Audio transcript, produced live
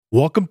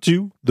Welcome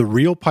to the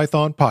Real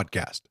Python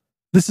Podcast.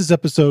 This is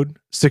episode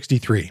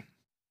 63.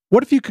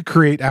 What if you could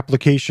create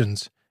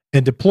applications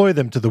and deploy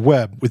them to the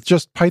web with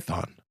just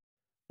Python?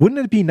 Wouldn't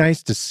it be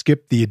nice to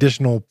skip the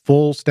additional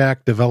full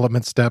stack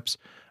development steps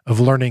of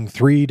learning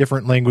 3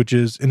 different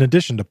languages in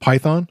addition to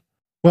Python?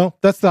 Well,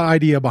 that's the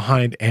idea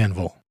behind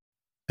Anvil.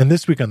 And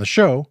this week on the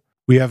show,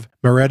 we have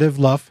Meredith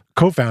Luff,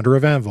 co-founder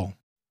of Anvil.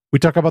 We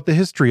talk about the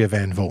history of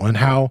Anvil and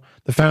how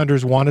the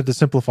founders wanted to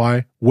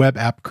simplify web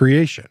app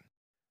creation.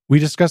 We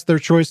discuss their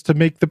choice to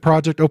make the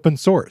project open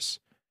source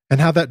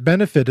and how that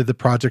benefited the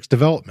project's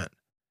development.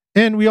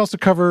 And we also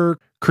cover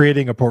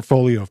creating a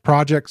portfolio of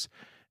projects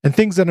and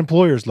things that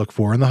employers look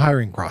for in the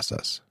hiring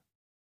process.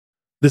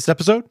 This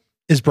episode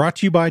is brought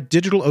to you by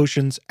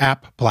DigitalOcean's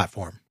app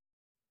platform.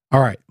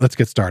 All right, let's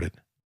get started.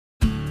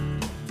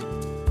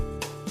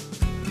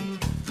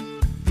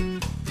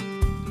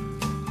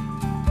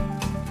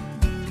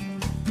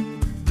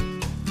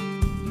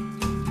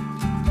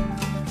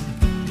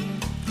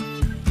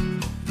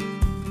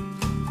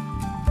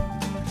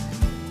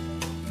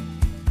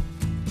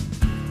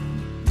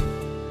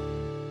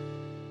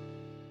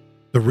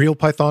 The Real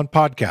Python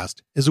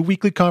Podcast is a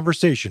weekly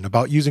conversation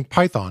about using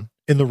Python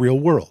in the real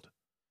world.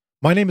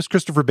 My name is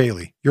Christopher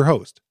Bailey, your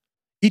host.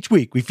 Each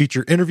week, we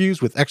feature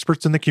interviews with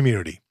experts in the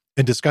community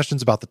and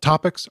discussions about the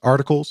topics,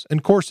 articles,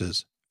 and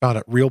courses found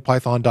at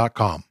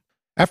realpython.com.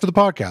 After the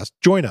podcast,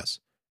 join us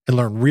and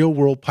learn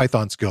real-world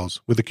Python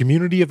skills with a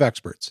community of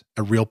experts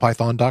at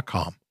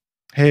realpython.com.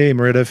 Hey,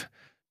 Meredith.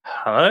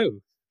 Hello.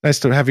 Nice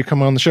to have you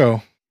come on the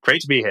show.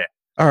 Great to be here.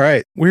 All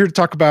right. We're here to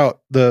talk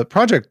about the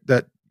project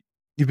that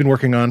you've been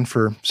working on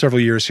for several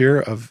years here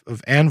of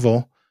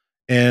Anvil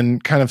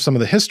and kind of some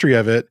of the history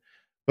of it.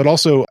 But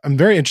also, I'm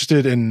very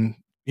interested in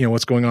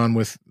what's going on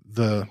with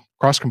the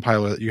cross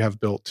compiler that you have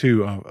built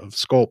too of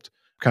Sculpt.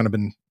 Kind of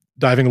been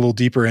diving a little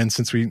deeper in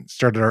since we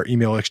started our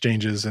email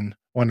exchanges and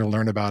wanted to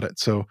learn about it.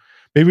 So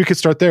maybe we could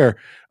start there.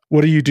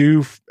 What do you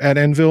do at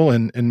Anvil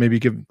and maybe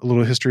give a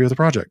little history of the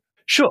project?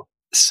 Sure.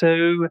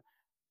 So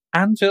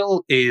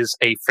Anvil is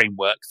a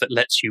framework that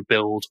lets you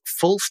build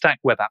full stack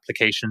web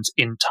applications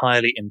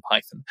entirely in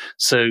Python.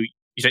 So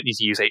you don't need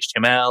to use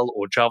HTML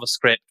or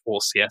JavaScript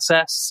or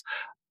CSS.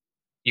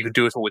 You can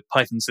do it all with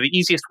Python. So the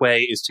easiest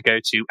way is to go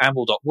to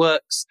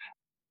anvil.works,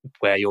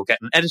 where you'll get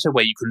an editor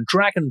where you can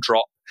drag and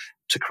drop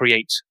to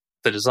create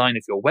the design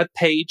of your web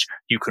page.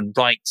 You can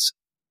write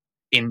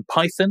in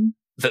Python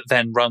that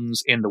then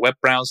runs in the web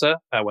browser.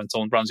 When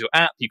someone runs your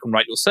app, you can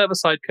write your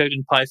server-side code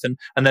in Python,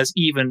 and there's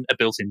even a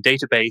built-in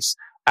database,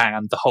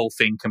 and the whole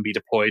thing can be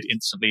deployed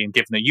instantly and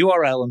given a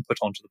URL and put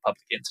onto the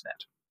public internet.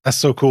 That's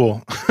so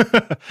cool.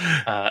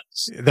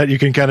 That you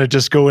can kind of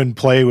just go and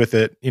play with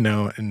it,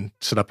 and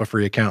set up a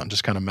free account and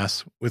just kind of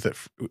mess with it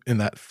in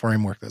that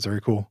framework. That's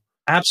very cool.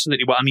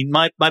 Absolutely. Well, I mean,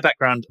 my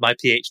background, my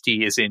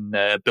PhD is in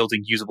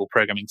building usable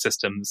programming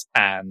systems,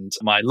 and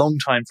my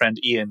longtime friend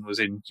Ian was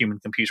in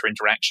human-computer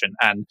interaction.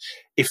 And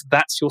if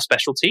that's your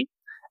specialty,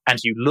 and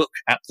you look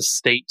at the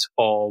state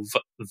of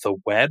the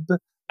web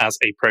as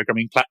a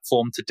programming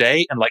platform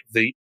today, and like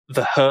the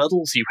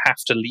hurdles you have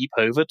to leap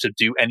over to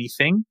do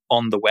anything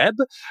on the web,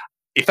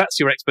 if that's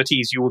your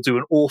expertise, you will do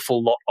an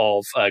awful lot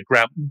of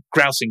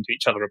grousing to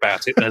each other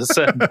about it. And at a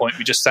certain point,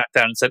 we just sat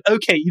down and said,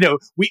 okay,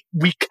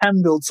 we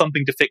can build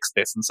something to fix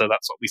this. And so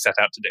that's what we set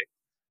out to do.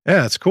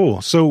 Yeah, that's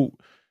cool. So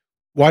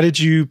why did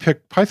you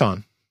pick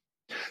Python?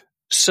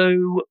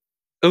 So,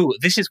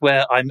 this is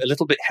where I'm a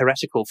little bit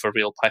heretical for a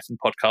Real Python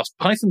Podcast.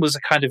 Python was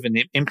a kind of an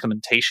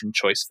implementation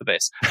choice for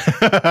this.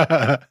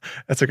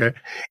 That's okay.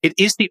 It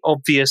is the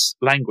obvious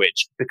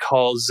language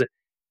because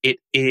it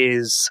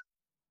is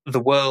the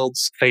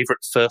world's favorite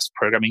first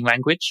programming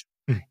language.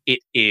 It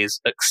is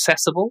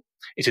accessible.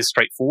 It is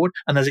straightforward.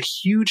 And there's a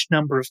huge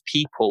number of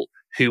people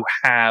who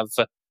have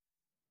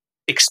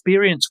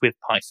experience with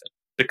Python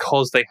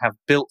because they have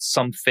built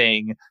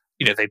something,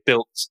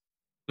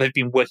 they've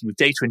been working with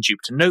data in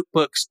Jupyter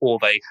notebooks, or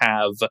they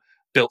have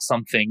built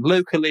something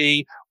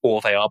locally, or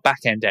they are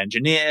back-end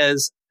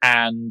engineers,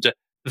 and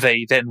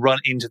they then run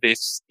into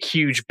this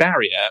huge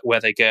barrier where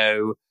they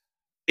go,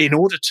 in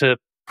order to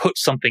put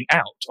something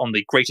out on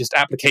the greatest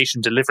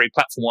application delivery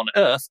platform on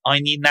earth, I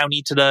now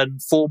need to learn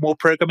 4 more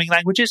programming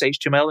languages,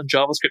 HTML and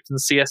JavaScript and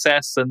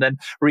CSS, and then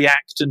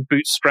React and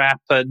Bootstrap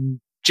and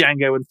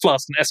Django and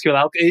Flask and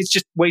SQL. It's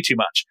just way too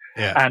much.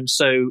 Yeah. And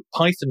so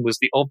Python was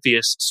the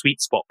obvious sweet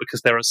spot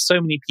because there are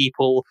so many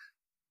people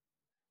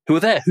who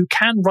are there who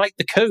can write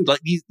the code.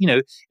 Like,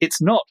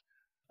 it's not,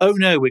 oh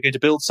no, we're going to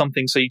build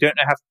something so you don't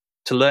have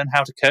to learn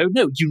how to code.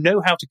 No, you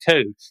know how to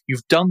code.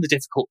 You've done the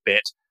difficult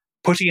bit.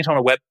 Putting it on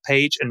a web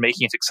page and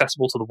making it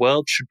accessible to the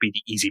world should be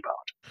the easy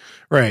part.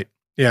 Right.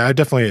 Yeah, I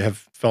definitely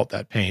have felt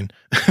that pain.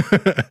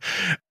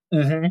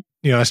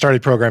 Mm-hmm. I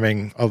started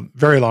programming a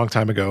very long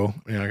time ago.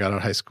 I got out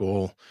of high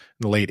school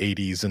in the late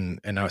 80s,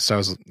 and I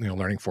was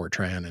learning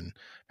Fortran and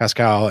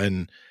Pascal.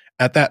 And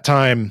at that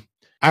time,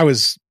 I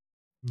was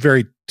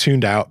very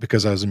tuned out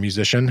because I was a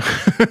musician.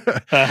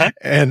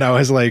 And I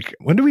was like,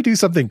 when do we do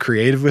something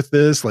creative with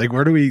this? Like,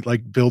 where do we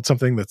like build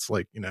something that's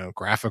like,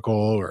 graphical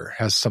or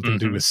has something to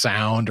do with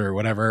sound or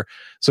whatever?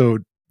 So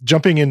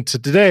jumping into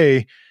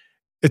today,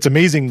 it's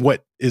amazing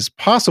what is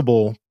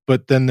possible,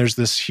 but then there's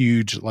this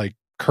huge like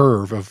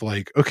curve of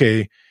like,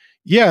 okay,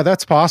 yeah,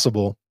 that's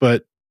possible,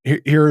 but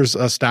here's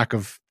a stack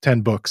of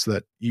 10 books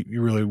that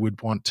you really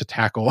would want to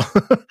tackle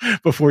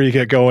before you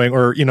get going.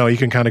 Or, you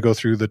can kind of go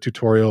through the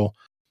tutorial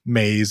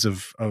maze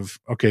of,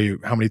 okay,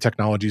 how many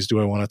technologies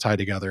do I want to tie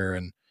together?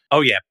 And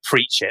oh yeah,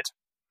 preach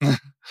it.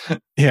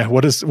 Yeah,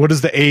 what is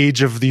the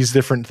age of these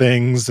different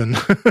things? And,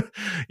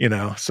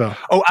 so.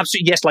 Oh,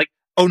 absolutely. Yes. Like,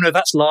 oh no,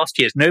 that's last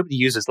year's. Nobody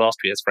uses last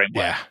year's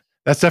framework. Yeah,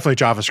 that's definitely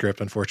JavaScript,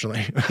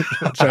 unfortunately,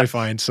 which I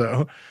find.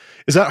 So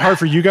is that hard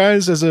for you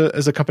guys as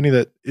a company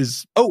that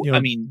is,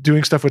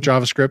 doing stuff with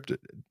JavaScript?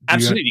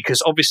 Absolutely,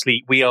 because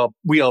obviously we are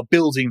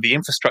building the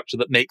infrastructure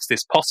that makes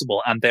this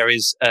possible. And there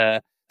is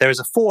a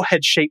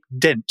forehead-shaped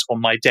dent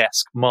on my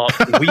desk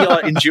marked, we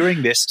are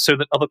enduring this so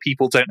that other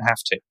people don't have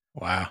to.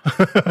 Wow.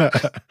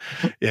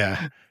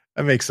 Yeah,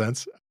 that makes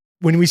sense.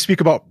 When we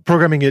speak about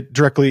programming it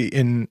directly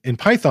in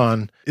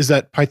Python, is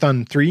that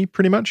Python 3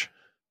 pretty much?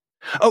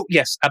 Oh,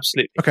 yes,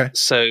 absolutely. Okay.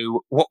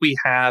 So what we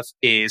have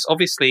is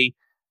obviously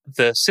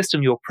the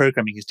system you're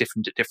programming is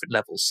different at different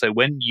levels. So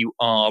when you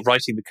are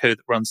writing the code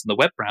that runs in the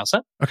web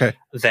browser,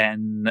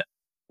 then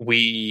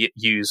we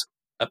use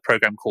a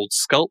program called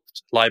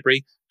Sculpt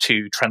library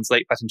to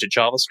translate that into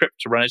JavaScript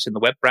to run it in the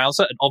web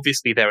browser. And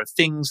obviously there are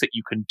things that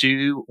you can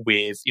do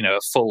with, a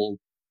full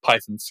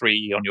Python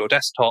 3 on your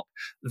desktop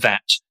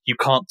that you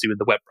can't do in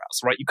the web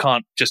browser, right? You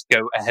can't just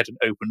go ahead and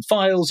open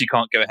files. You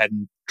can't go ahead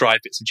and drive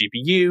bits of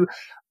GPU.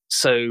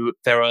 So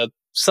there are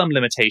some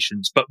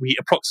limitations, but we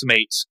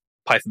approximate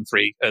Python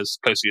 3 as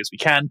closely as we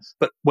can.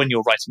 But when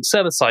you're writing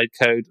server-side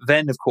code,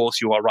 then of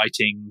course you are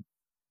writing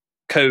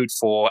code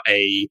for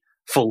a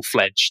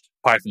full-fledged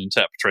Python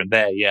interpreter. And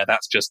there, yeah,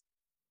 that's just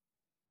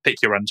pick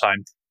your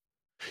runtime.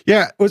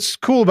 Yeah, what's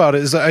cool about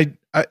it is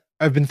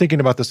I've been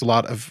thinking about this a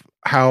lot of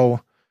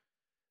how,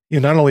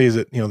 not only is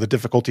it, the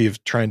difficulty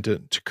of trying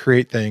to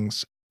create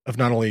things, of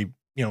not only,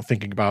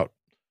 thinking about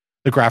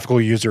the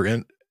graphical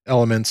user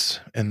elements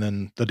and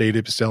then the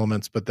database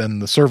elements, but then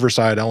the server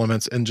side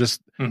elements, and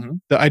just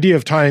the idea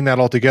of tying that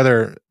all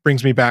together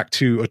brings me back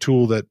to a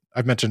tool that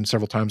I've mentioned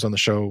several times on the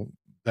show,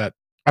 that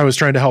I was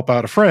trying to help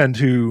out a friend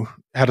who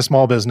had a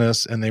small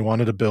business and they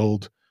wanted to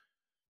build,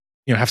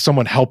 have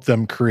someone help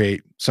them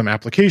create some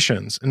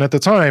applications. And at the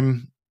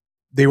time,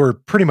 they were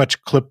pretty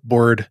much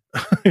clipboard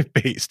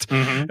based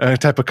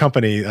type of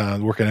company,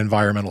 working in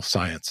environmental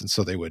science. And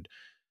so they would,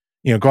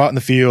 go out in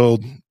the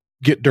field,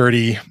 get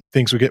dirty,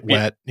 things would get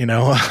wet,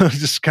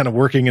 just kind of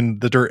working in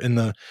the dirt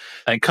and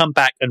come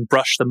back and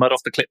brush the mud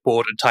off the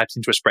clipboard and type it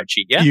into a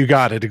spreadsheet. Yeah. You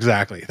got it.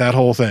 Exactly. That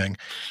whole thing.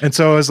 And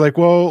so I was like,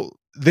 well,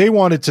 they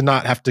wanted to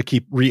not have to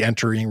keep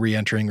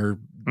re-entering or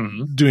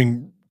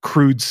doing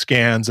crude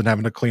scans and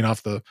having to clean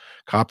off the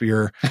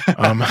copier,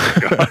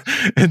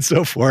 and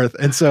so forth.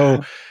 And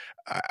so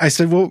I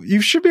said, well,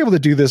 you should be able to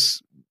do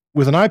this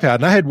with an iPad.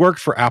 And I had worked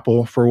for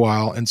Apple for a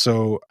while. And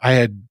so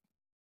I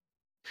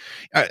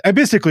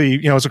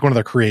basically, I was like one of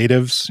the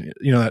creatives,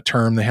 that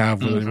term they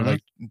have where they were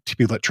like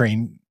people that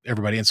train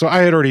everybody. And so I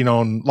had already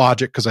known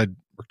Logic because I'd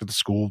worked at the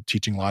school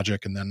teaching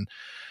Logic, and then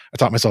I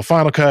taught myself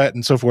Final Cut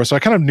and so forth. So I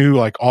kind of knew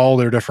like all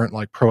their different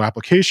like pro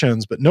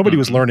applications, but nobody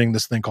was learning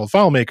this thing called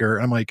FileMaker.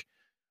 And I'm like,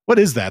 what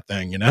is that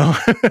thing, and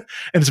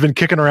it's been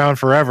kicking around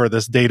forever,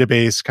 this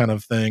database kind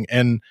of thing.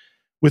 And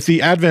with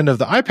the advent of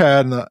the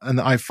iPad and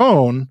the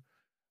iPhone,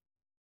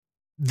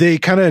 they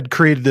kind of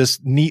created this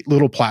neat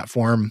little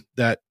platform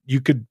that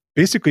you could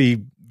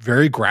basically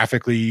very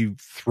graphically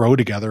throw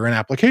together an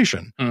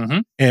application.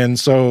 And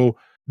so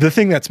the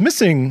thing that's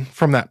missing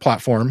from that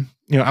platform,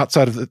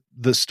 outside of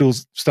the still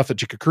stuff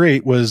that you could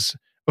create, was,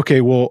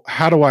 okay, well,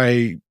 how do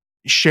I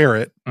share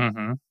it?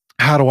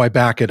 How do I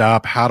back it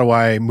up? How do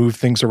I move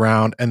things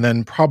around? And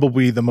then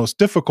probably the most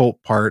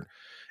difficult part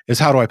is,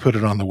 how do I put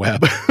it on the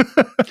web?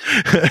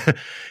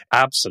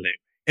 Absolutely.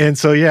 And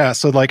so,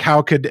 so like,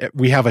 how could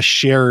we have a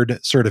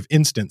shared sort of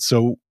instance?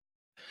 So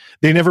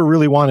they never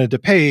really wanted to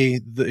pay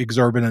the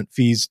exorbitant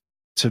fees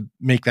to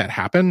make that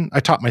happen. I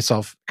taught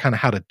myself kind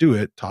of how to do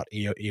it, taught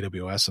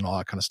AWS and all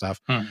that kind of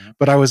stuff.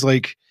 But I was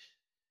like,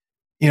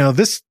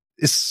 this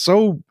is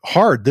so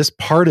hard, this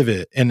part of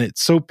it. And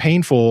it's so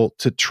painful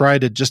to try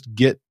to just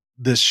get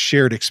this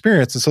shared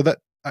experience. And so that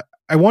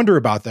I wonder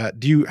about that.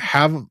 Do you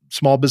have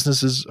small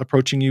businesses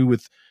approaching you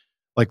with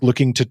like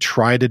looking to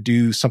try to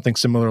do something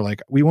similar?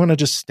 Like, we want to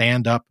just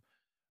stand up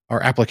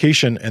our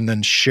application and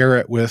then share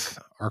it with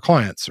our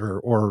clients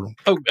or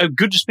oh,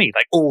 goodness me,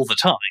 like all the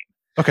time.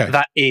 Okay.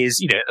 That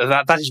is,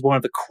 that is one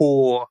of the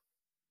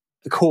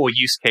core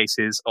use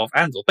cases of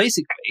Anvil.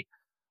 Basically,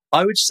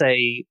 I would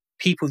say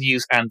people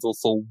use Anvil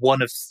for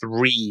one of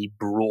three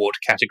broad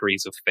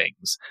categories of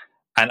things.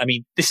 And I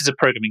mean, this is a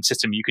programming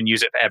system. You can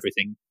use it for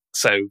everything.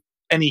 So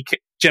any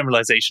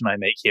generalization I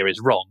make here is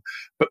wrong.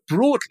 But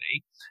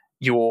broadly,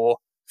 your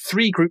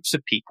three groups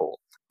of people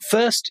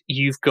First,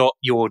 you've got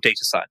your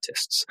data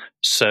scientists.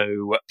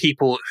 So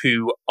people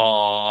who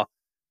are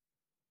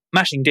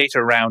mashing data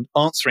around,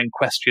 answering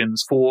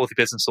questions for the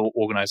business or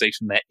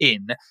organization they're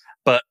in,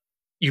 but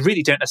you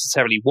really don't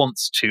necessarily want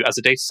to, as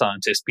a data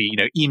scientist, be,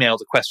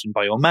 emailed a question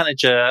by your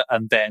manager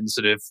and then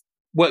sort of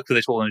work with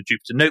it all in a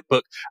Jupyter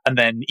notebook and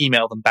then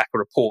email them back a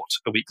report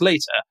a week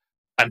later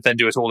and then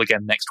do it all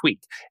again next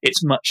week.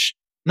 It's much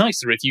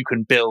nicer if you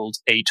can build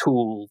a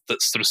tool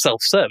that's sort of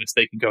self-service.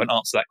 They can go and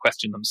answer that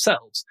question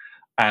themselves.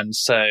 And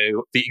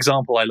so the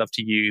example I love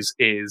to use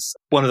is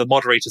one of the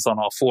moderators on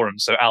our forum,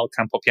 so Al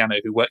Campopiano,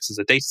 who works as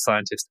a data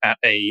scientist at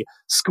a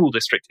school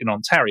district in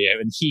Ontario,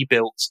 and he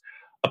built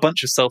a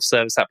bunch of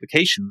self-service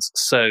applications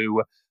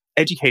so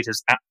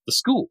educators at the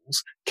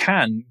schools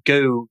can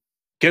go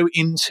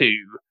into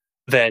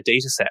their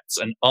data sets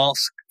and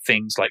ask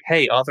things like,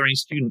 hey, are there any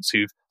students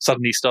who've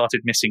suddenly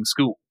started missing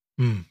school?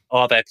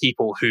 Are there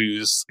people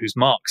whose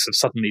marks have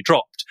suddenly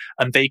dropped?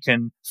 And they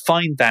can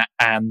find that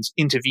and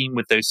intervene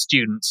with those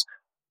students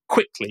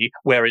quickly,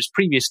 whereas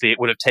previously it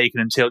would have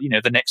taken until,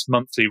 the next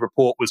monthly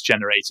report was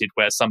generated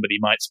where somebody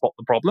might spot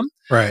the problem.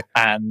 Right.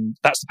 And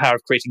that's the power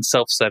of creating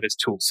self-service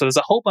tools. So there's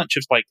a whole bunch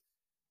of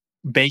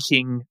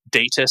making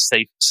data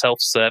safe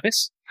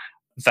self-service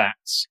that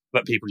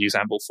people use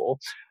Anvil for.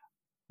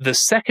 The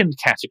second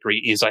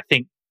category is, I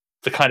think,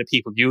 the kind of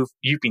people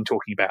you've been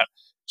talking about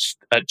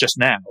just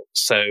now.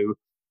 So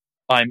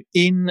I'm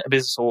in a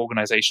business or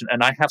organization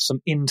and I have some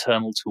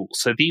internal tools.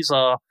 So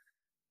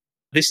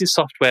this is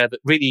software that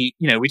really,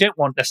 we don't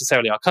want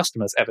necessarily our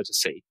customers ever to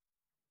see,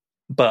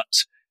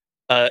 but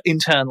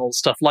internal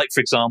stuff like,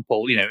 for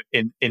example,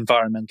 in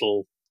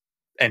environmental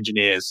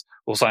engineers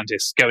or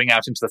scientists going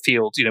out into the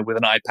field, with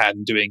an iPad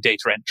and doing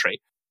data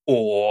entry.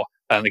 Or,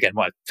 and again,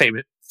 my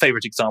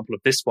favorite example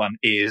of this one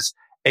is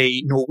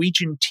a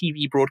Norwegian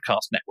TV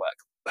broadcast network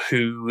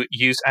who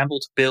use Anvil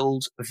to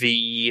build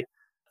the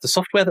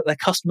software that their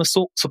customer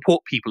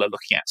support people are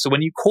looking at. So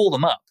when you call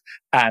them up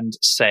and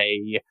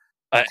say,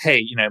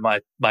 hey, my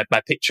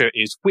picture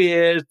is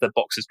weird, the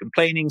box is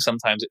complaining,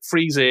 sometimes it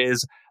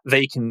freezes,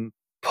 they can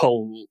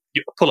pull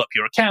up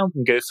your account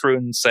and go through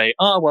and say,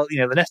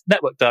 the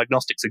network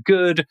diagnostics are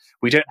good,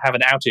 we don't have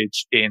an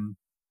outage in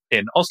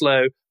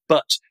Oslo,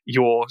 but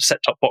your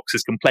set-top box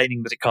is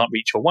complaining that it can't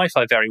reach your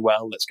Wi-Fi very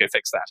well, let's go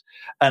fix that.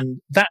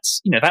 And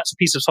that's a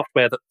piece of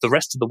software that the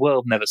rest of the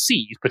world never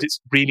sees, but it's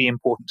really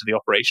important to the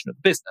operation of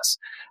the business.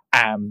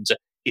 And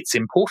it's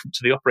important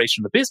to the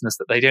operation of the business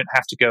that they don't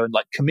have to go and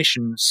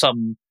commission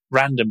some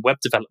random web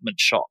development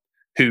shop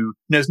who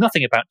knows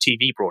nothing about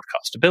TV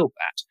broadcast to build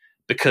that.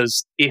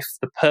 Because if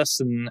the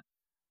person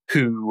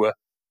who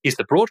is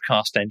the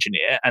broadcast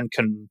engineer and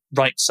can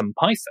write some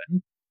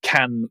Python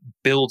can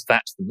build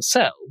that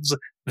themselves,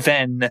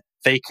 then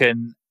they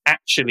can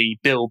actually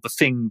build the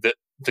thing that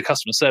the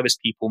customer service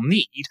people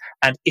need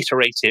and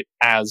iterate it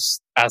as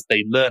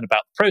they learn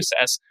about the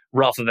process,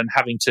 rather than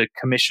having to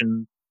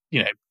commission,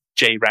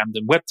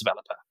 JRandom web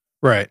developer.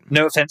 Right.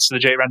 No offense to the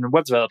JRandom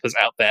web developers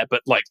out there,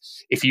 but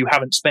if you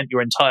haven't spent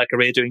your entire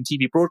career doing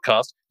TV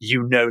broadcast,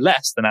 you know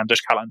less than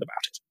Anders Kalland about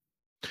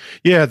it.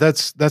 Yeah,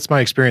 that's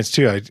my experience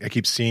too. I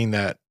keep seeing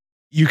that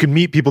you can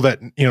meet people that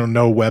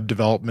know web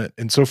development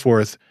and so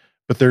forth,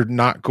 but they're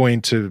not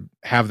going to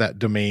have that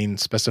domain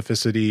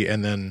specificity.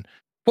 And then,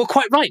 well,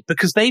 quite right,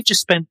 because they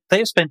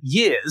have spent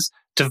years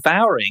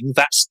devouring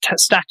that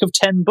stack of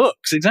 10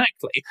 books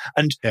exactly,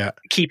 and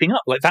keeping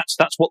up. That's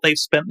what they've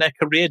spent their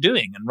career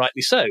doing, and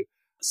rightly so.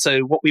 So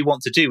what we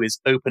want to do is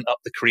open up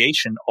the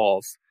creation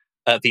of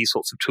these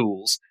sorts of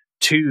tools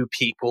to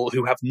people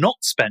who have not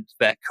spent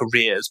their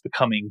careers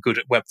becoming good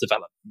at web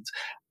development,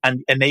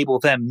 and enable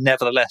them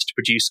nevertheless to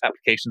produce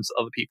applications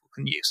that other people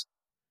can use.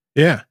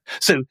 Yeah.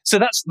 So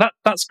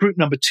that's group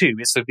number 2,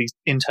 is sort of these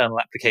internal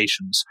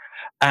applications.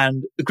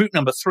 And group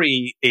number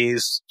 3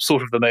 is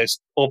sort of the most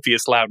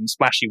obvious, loud and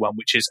splashy one,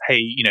 which is,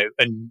 hey,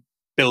 and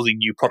building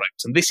new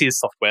products. And this is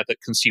software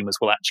that consumers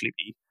will actually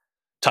be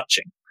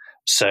touching.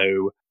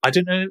 So I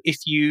don't know if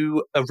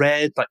you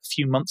read a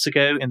few months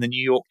ago in the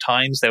New York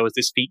Times, there was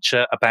this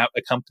feature about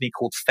a company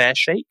called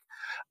Fairshake,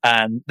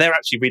 and they're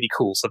actually really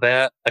cool. So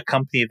they're a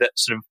company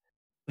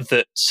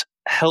that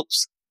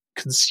helps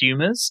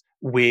consumers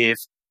with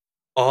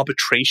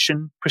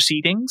arbitration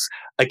proceedings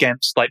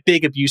against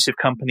big abusive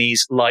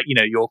companies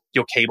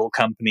your cable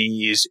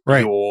companies,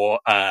 right, your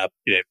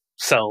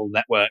cell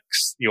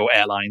networks, your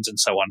airlines, and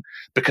so on.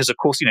 Because of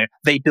course,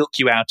 they bilk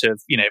you out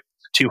of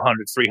 $200,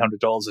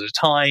 $300 at a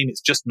time.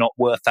 It's just not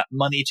worth that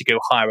money to go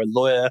hire a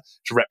lawyer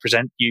to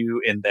represent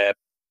you in their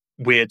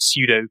weird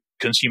pseudo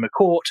consumer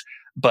court.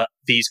 But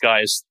these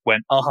guys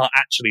went,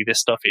 actually, this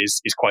stuff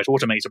is quite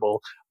automatable.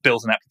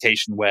 Build an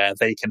application where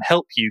they can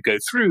help you go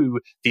through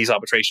these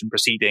arbitration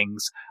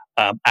proceedings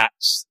at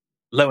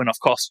low enough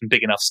cost and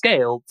big enough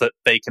scale that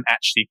they can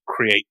actually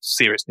create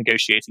serious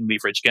negotiating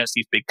leverage against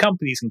these big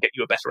companies and get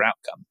you a better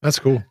outcome. That's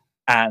cool.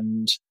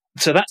 And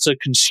so that's a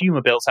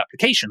consumer-built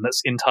application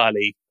that's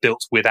entirely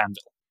built with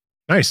Anvil.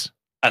 Nice.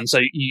 And so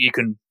you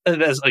can,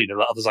 there's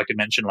others I could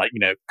mention,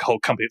 a whole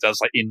company that does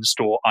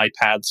in-store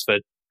iPads for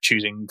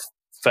choosing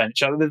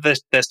furniture.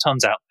 There's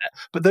tons out there.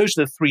 But those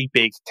are the three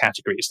big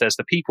categories. There's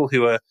the people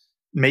who are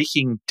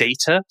making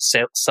data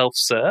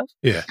self-serve.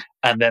 Yeah.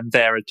 And then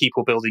there are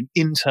people building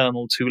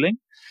internal tooling.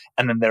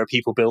 And then there are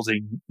people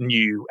building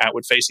new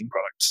outward-facing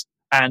products.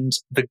 And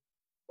the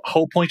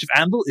whole point of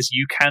Anvil is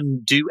you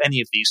can do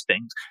any of these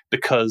things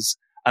because,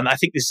 and I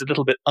think this is a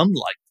little bit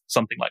unlike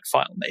something like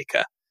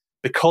FileMaker,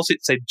 because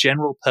it's a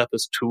general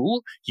purpose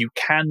tool, you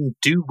can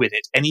do with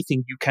it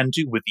anything you can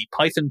do with the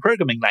Python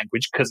programming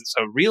language, because it's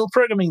a real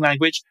programming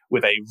language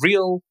with a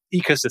real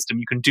ecosystem.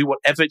 You can do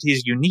whatever it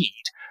is you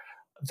need.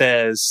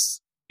 There's,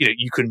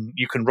 you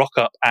can rock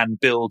up and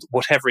build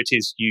whatever it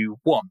is you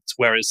want.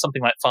 Whereas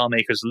something like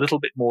FileMaker is a little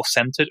bit more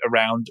centered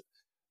around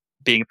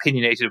being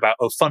opinionated about,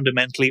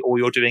 fundamentally all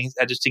you're doing is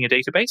editing a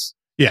database.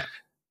 Yeah.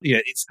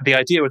 It's the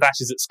idea with that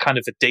is it's kind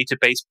of a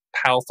database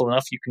powerful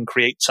enough you can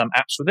create some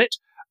apps with it.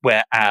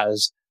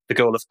 Whereas the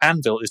goal of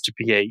Anvil is to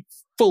be a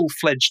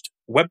full-fledged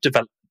web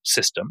development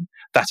system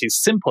that is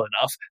simple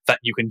enough that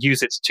you can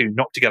use it to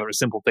knock together a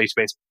simple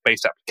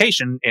database-based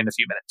application in a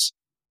few minutes.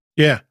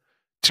 Yeah.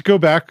 To go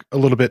back a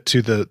little bit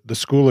to the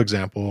school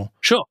example,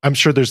 sure. I'm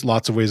sure there's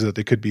lots of ways that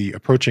they could be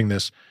approaching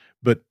this,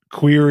 but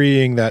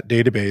querying that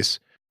database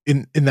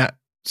in that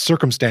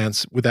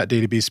circumstance, would that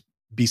database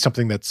be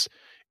something that's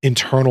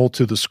internal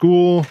to the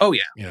school? Oh,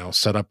 yeah.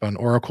 Set up on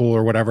Oracle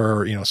or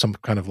whatever, or, some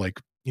kind of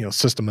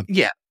system.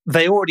 Yeah.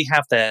 They already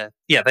have their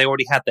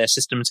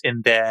systems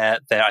in their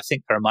I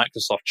think they're a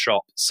Microsoft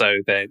shop. So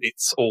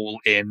it's all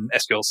in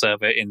SQL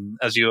Server in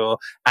Azure.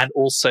 And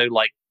also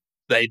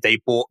they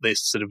bought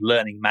this sort of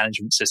learning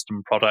management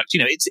system product.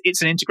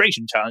 It's an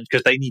integration challenge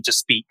because they need to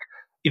speak,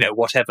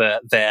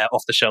 whatever their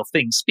off the shelf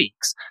thing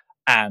speaks.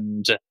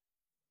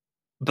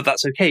 But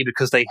that's okay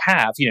because they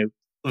have,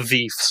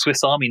 the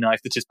Swiss Army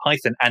knife that is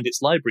Python and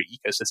its library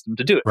ecosystem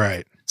to do it.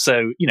 Right.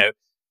 So,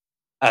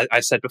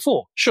 I said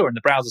before, sure, in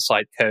the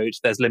browser-side code,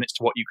 there's limits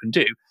to what you can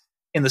do.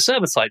 In the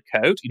server-side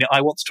code, I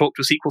want to talk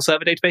to a SQL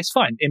Server database,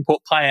 fine.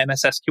 Import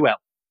PyMSSQL.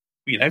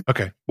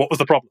 Okay. What was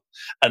the problem?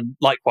 And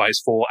likewise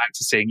for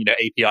accessing,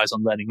 APIs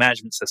on learning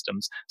management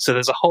systems. So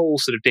there's a whole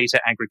sort of data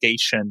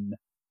aggregation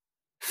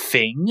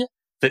thing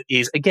that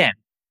is, again,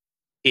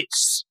 it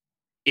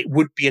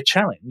would be a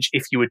challenge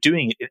if you were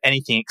doing it in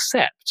anything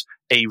except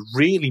a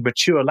really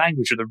mature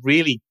language with a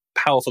really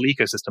powerful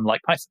ecosystem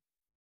like Python.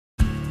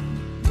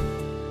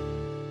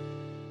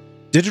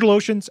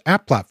 DigitalOcean's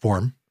App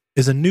Platform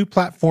is a new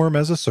platform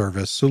as a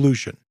service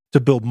solution to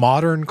build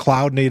modern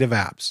cloud-native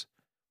apps.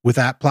 With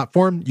App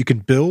Platform, you can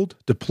build,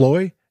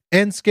 deploy,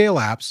 and scale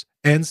apps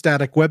and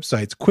static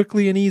websites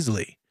quickly and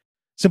easily.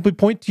 Simply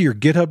point to your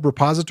GitHub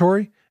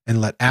repository and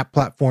let App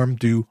Platform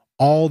do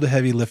all the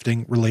heavy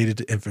lifting related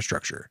to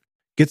infrastructure.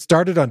 Get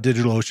started on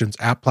DigitalOcean's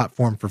App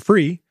Platform for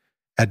free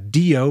at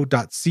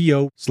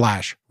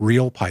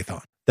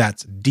do.co/realpython.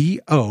 That's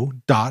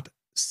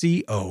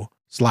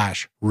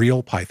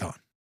do.co/realpython.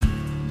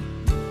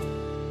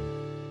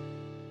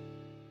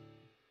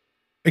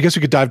 I guess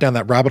we could dive down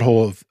that rabbit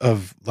hole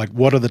of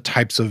what are the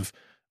types of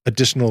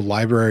additional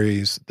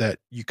libraries that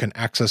you can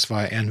access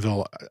via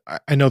Anvil.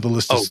 I know the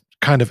list is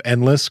kind of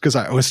endless because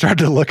I was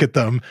starting to look at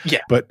them,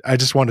 but I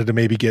just wanted to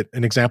maybe get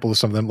an example of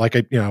some of them.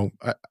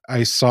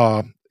 I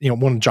saw,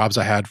 one of the jobs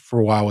I had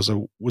for a while was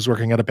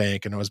working at a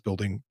bank and I was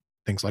building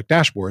things like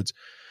dashboards.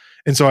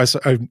 And so I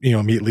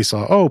immediately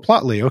saw,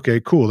 Plotly.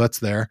 Okay, cool. That's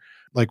there.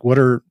 What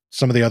are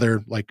some of the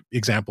other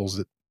examples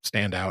that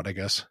stand out, I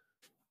guess?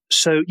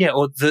 So,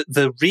 or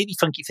the really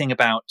funky thing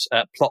about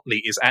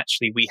Plotly is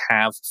actually we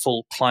have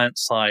full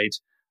client-side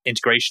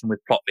integration with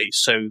Plotly.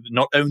 So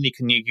not only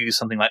can you use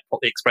something like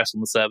Plotly Express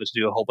on the server to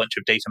do a whole bunch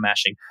of data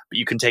mashing, but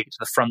you can take it to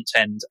the front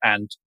end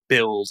and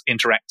build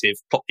interactive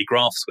Plotly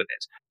graphs with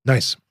it.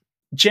 Nice.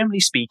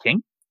 Generally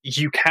speaking,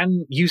 you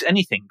can use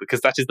anything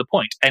because that is the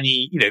point.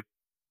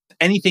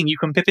 Anything you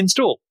can pip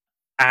install.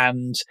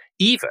 And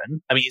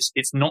even,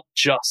 it's not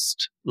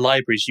just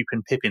libraries you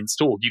can pip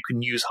install. You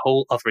can use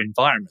whole other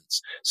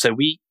environments. So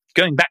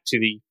going back to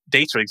the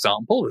data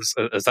example, as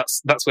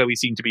that's where we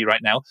seem to be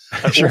right now,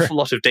 an awful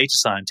lot of data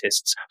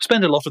scientists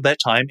spend a lot of their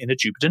time in a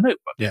Jupyter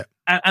notebook. Yeah.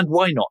 And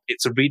why not?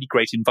 It's a really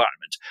great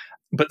environment.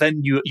 But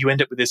then you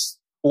end up with this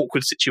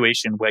awkward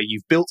situation where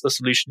you've built a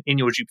solution in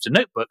your Jupyter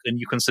notebook and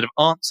you can sort of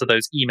answer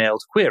those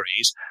emailed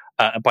queries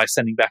by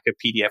sending back a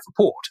PDF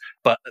report.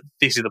 But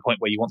this is the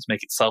point where you want to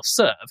make it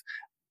self-serve.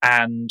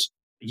 And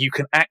you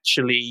can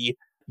actually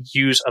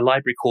use a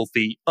library called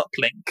the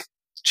uplink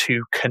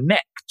to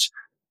connect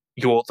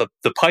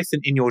the Python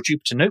in your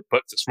Jupyter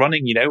notebook that's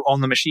running, on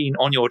the machine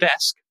on your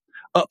desk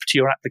up to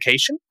your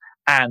application.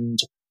 And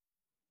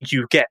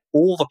you get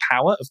all the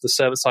power of the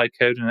server-side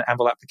code in an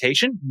Anvil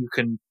application. You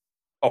can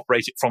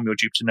operate it from your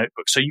Jupyter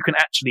notebook. So you can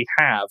actually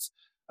have,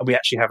 and we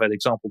actually have an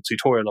example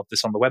tutorial of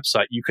this on the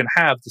website, you can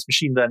have this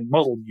machine learning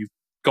model you've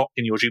got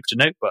in your Jupyter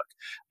notebook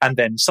and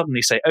then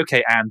suddenly say,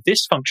 okay, and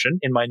this function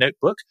in my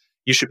notebook,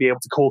 you should be able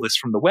to call this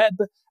from the web,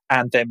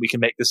 and then we can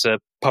make this a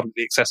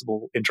publicly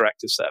accessible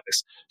interactive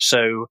service.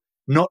 So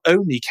not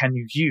only can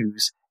you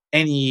use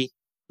any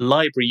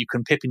library you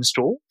can pip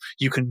install.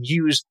 You can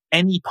use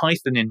any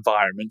Python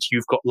environment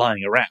you've got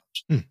lying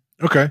around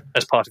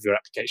as part of your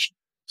application.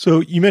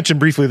 So you mentioned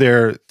briefly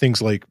there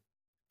things like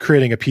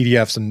creating a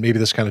PDFs, and maybe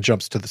this kind of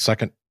jumps to the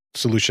second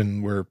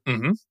solution where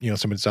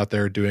somebody's out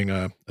there doing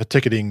a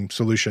ticketing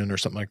solution or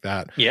something like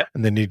that. Yeah.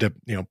 And they need to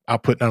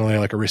output not only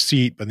like a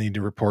receipt, but they need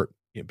to report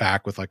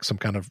back with like some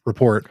kind of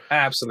report.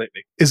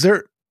 Absolutely. Is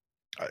there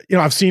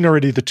I've seen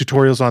already the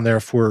tutorials on there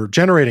for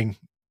generating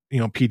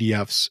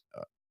PDFs,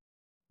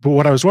 but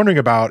what I was wondering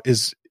about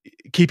is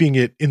keeping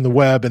it in the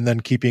web and then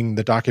keeping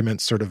the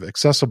documents sort of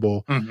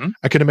accessible.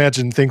 I can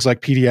imagine things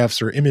like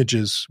PDFs or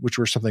images, which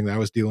were something that I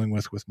was dealing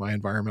with my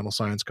environmental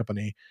science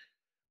company.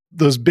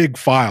 Those big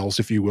files,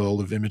 if you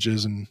will, of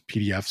images and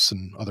PDFs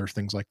and other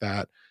things like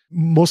that.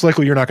 Most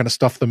likely you're not going to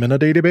stuff them in a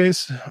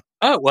database.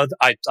 Oh, well,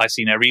 I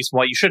see no reason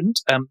why you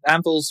shouldn't.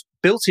 Anvil's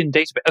built-in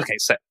database. Okay,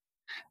 so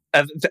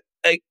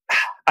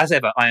as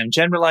ever, I am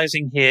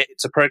generalizing here.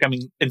 It's a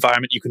programming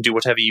environment. You can do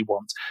whatever you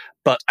want.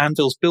 But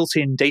Anvil's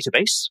built-in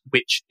database,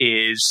 which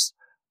is,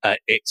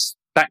 it's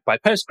backed by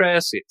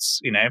Postgres,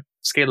 it's,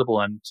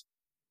 scalable and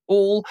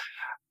all,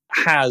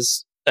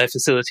 has a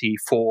facility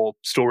for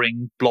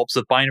storing blobs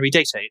of binary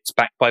data. It's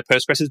backed by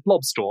Postgres's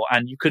blob store,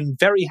 and you can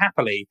very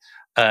happily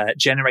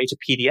generate a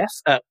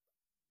PDF.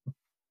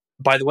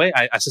 By the way,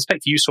 I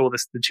suspect you saw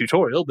this in the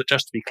tutorial, but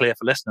just to be clear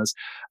for listeners,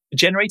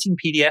 generating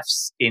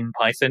PDFs in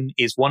Python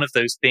is one of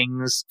those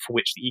things for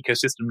which the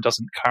ecosystem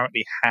doesn't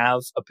currently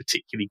have a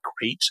particularly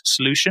great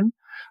solution,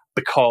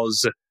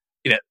 because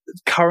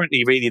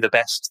currently really the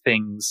best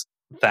things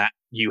that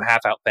you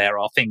have out there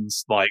are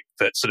things like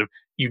that sort of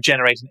you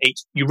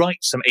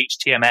write some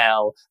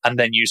HTML and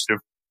then you sort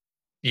of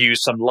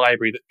use some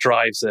library that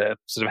drives a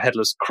sort of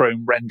headless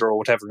Chrome render or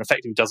whatever and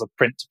effectively does a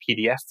print to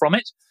PDF from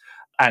it.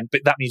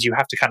 But that means you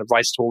have to kind of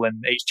write it all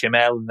in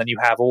HTML, and then you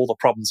have all the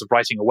problems of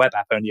writing a web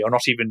app only you're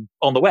not even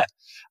on the web.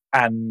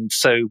 And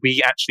so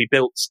we actually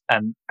built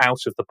an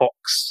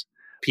out-of-the-box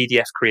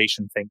PDF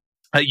creation thing.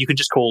 You can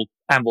just call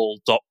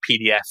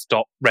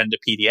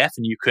anvil.pdf.renderPDF,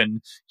 and you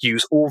can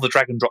use all the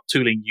drag and drop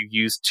tooling you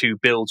use to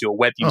build your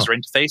web user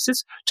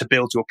interfaces, to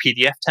build your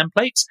PDF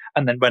templates,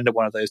 and then render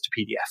one of those to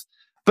PDF.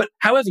 But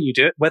however you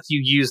do it, whether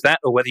you use that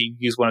or whether you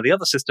use one of the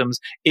other systems,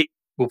 it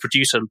will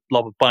produce a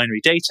blob of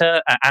binary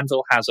data.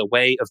 Anvil has a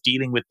way of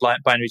dealing with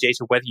binary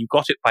data, whether you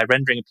got it by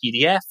rendering a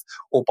PDF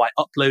or by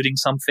uploading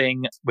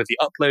something with the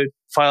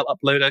file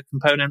uploader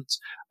component,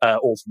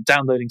 or from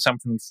downloading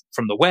something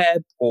from the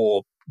web,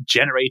 or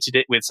generated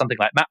it with something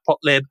like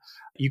matplotlib.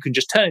 You can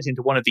just turn it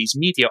into one of these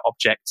media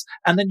objects,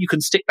 and then you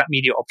can stick that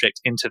media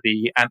object into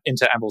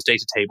Anvil's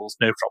data tables,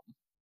 no problem.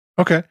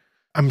 Okay.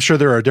 I'm sure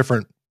there are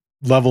different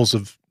levels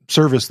of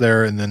service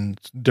there, and then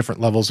different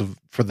levels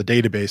for the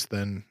database,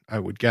 then I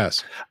would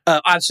guess.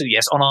 Absolutely,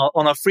 yes.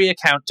 On our free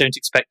account, don't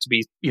expect to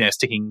be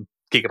sticking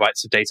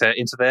gigabytes of data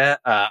into there.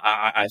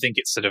 I think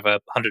it's sort of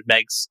 100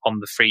 megs on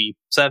the free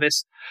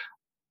service.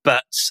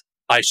 But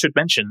I should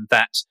mention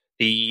that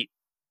the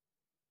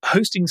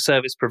hosting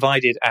service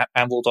provided at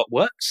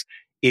Anvil.works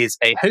is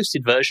a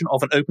hosted version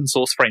of an open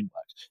source framework.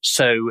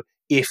 So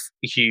if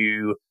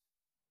you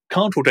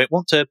can't or don't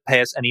want to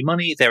pay us any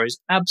money, there is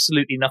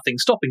absolutely nothing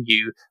stopping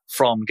you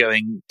from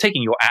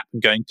taking your app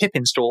and going pip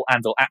install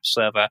Anvil app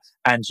server,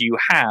 and you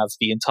have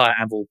the entire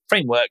Anvil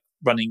framework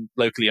running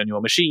locally on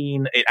your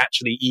machine. It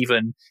actually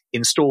even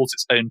installs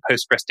its own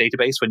Postgres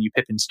database when you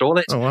pip install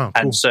it. Oh, wow.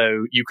 And cool.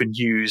 so you can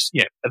use,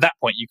 at that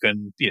point you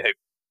can,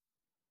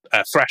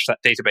 thrash that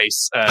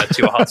database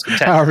to your heart's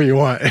content. However you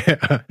want.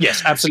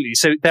 Yes, absolutely.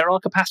 So there are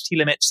capacity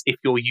limits if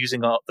you're using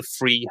the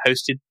free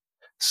hosted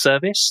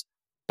service,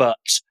 but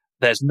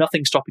there's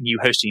nothing stopping you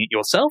hosting it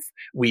yourself.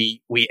 We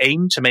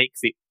aim to make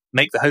the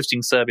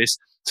hosting service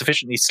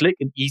sufficiently slick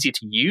and easy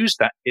to use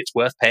that it's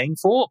worth paying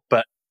for.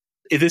 But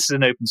if this is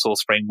an open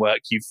source framework,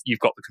 you've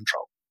got the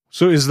control.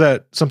 So is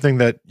that something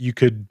that you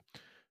could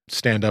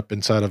stand up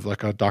inside of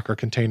like a Docker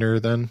container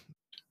then?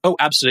 Oh,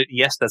 absolutely.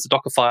 Yes, there's a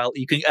Docker file.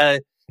 You can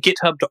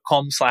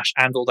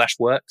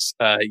github.com/anvil-works.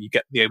 You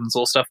get the open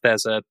source stuff.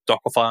 There's a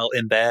Docker file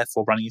in there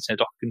for running it in a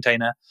Docker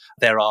container.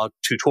 There are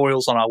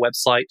tutorials on our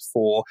website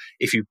for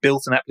if you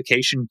built an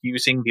application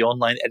using the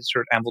online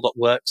editor at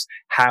Anvil.works,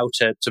 how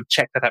to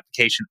check that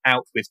application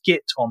out with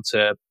Git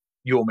onto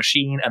your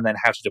machine, and then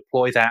how to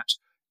deploy that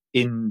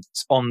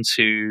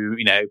onto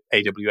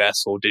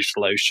AWS or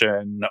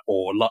DigitalOcean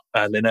or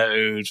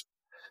Linode.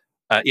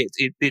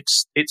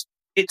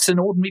 It's an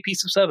ordinary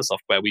piece of server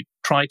software. We've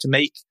tried to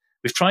make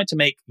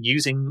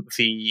using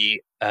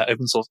the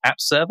open source app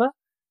server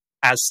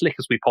as slick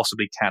as we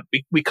possibly can.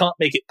 We can't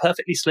make it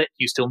perfectly slick.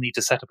 You still need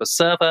to set up a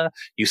server.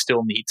 You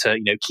still need to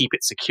keep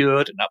it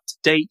secured and up to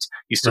date.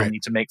 You still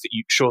need to make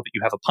sure that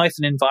you have a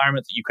Python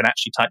environment that you can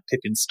actually type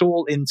pip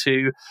install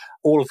into,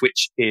 all of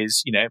which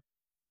is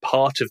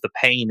part of the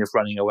pain of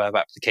running a web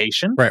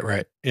application.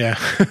 Right. Yeah.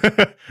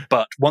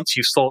 But once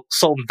you've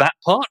solved that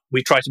part,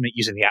 we try to make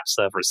using the app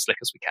server as slick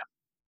as we can.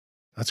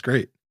 That's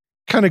great.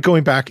 Kind of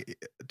going back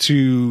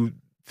to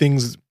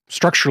things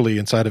structurally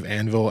inside of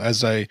Anvil,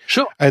 as I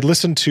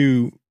listened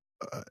to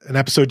an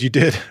episode you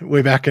did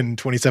way back in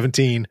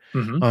 2017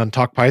 Mm-hmm. on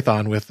Talk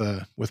Python with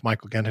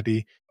Michael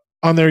Kennedy.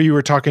 On there, you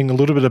were talking a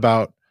little bit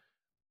about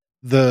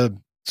the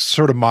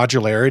sort of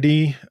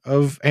modularity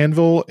of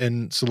Anvil.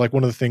 And so like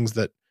one of the things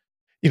that,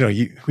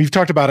 we've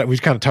talked about it,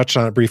 we've kind of touched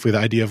on it briefly, the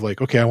idea of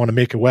like, okay, I want to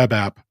make a web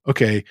app.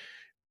 Okay.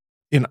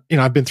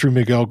 I've been through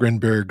Miguel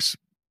Grinberg's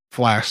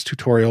Flask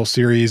tutorial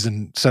series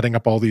and setting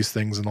up all these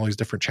things and all these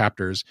different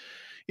chapters,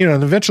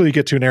 and eventually you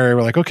get to an area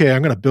where like, okay,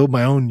 I'm going to build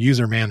my own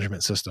user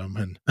management system.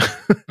 And,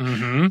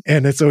 Mm-hmm.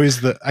 and it's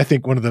always I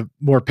think one of the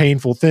more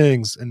painful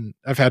things. And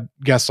I've had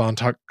guests on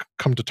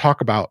come to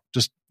talk about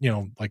just,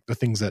 like the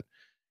things that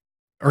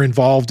are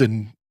involved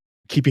in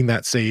keeping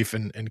that safe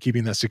and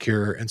keeping that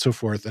secure and so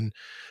forth. And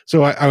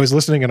so I was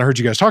listening and I heard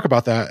you guys talk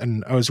about that.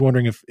 And I was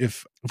wondering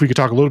if we could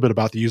talk a little bit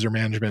about the user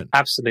management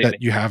Absolutely.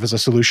 that you have as a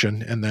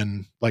solution, and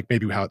then like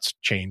maybe how it's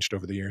changed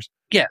over the years.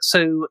 Yeah.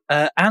 So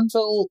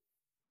Anvil,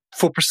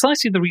 for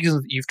precisely the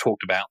reasons that you've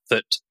talked about,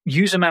 that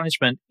user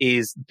management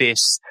is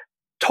this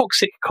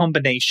toxic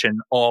combination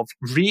of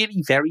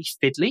really very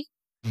fiddly.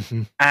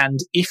 Mm-hmm. And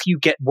if you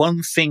get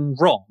one thing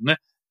wrong,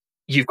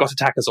 you've got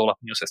attackers all up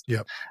in your system.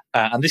 Yep.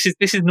 And this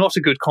is not a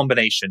good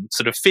combination.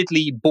 Sort of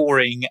fiddly,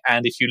 boring,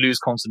 and if you lose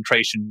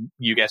concentration,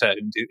 you get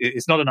owned.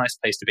 It's not a nice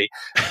place to be.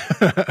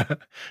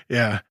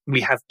 Yeah. We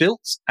have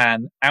built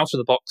an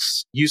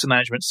out-of-the-box user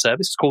management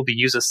service. It's called the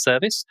User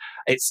Service.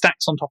 It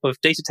stacks on top of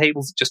data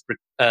tables. It just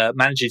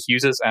manages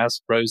users as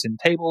rows in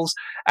tables.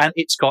 And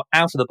it's got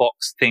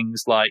out-of-the-box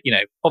things like,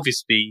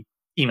 obviously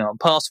email and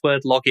password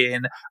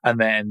login, and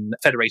then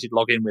federated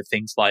login with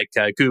things like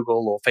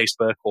Google or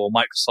Facebook or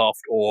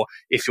Microsoft, or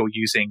if you're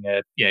using,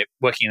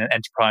 working in an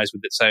enterprise with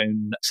its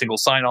own single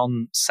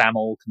sign-on,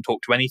 SAML can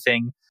talk to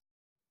anything.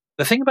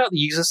 The thing about the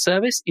user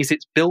service is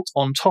it's built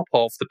on top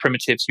of the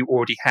primitives you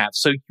already have.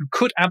 So you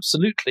could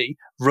absolutely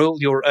roll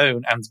your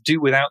own and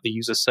do without the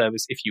user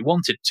service if you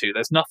wanted to.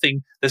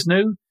 There's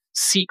no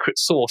secret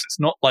source. It's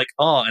not like,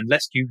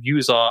 unless you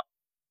use our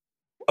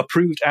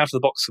approved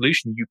out-of-the-box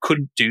solution, you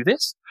couldn't do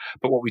this.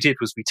 But what we did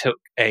was we took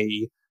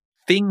a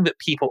thing that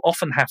people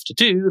often have to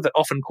do that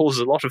often causes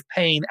a lot of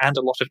pain and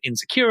a lot of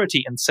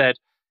insecurity and said,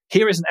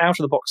 here is an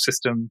out-of-the-box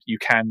system you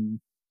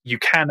can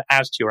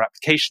add to your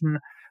application.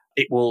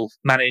 It will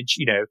manage,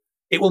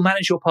 it will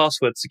manage your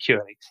password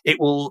securely. It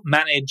will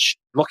manage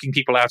locking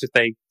people out if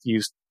they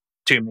use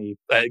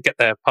get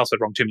their password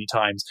wrong too many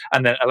times,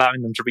 and then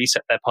allowing them to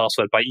reset their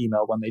password by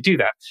email when they do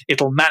that.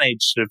 It'll manage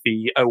sort of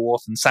the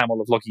OAuth and SAML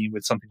of logging in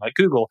with something like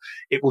Google.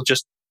 It will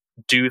just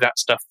do that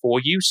stuff for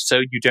you,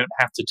 so you don't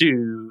have to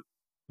do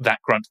that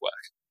grunt work.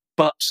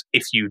 But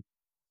if you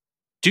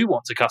do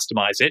want to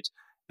customize it,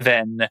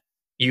 then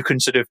you can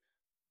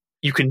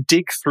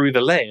dig through the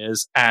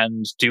layers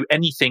and do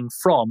anything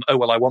from, I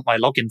want my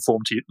login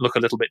form to look a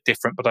little bit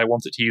different, but I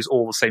want it to use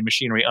all the same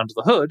machinery under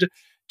the hood,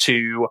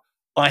 to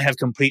I have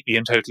completely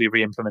and totally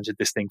re-implemented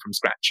this thing from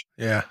scratch.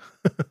 Yeah.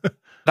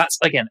 That's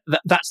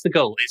the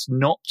goal. It's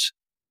not,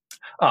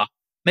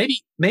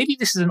 maybe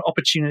this is an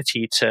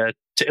opportunity to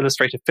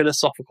illustrate a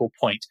philosophical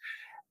point.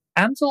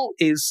 Anvil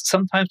is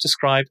sometimes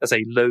described as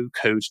a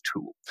low-code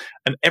tool.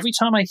 And every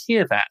time I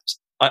hear that,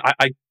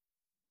 I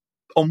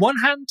on one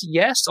hand,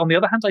 yes. On the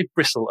other hand, I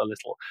bristle a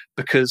little,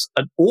 because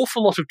an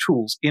awful lot of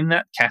tools in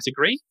that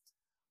category,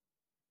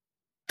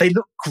 they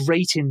look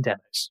great in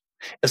demos.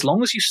 As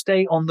long as you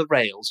stay on the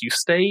rails, you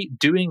stay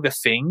doing the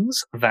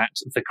things that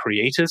the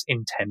creators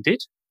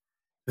intended,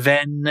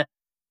 then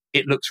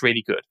it looks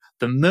really good.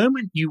 The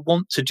moment you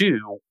want to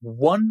do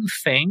one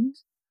thing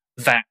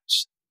that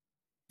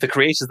the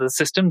creators of the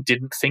system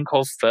didn't think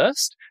of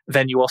first,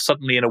 then you are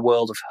suddenly in a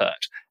world of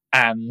hurt.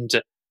 And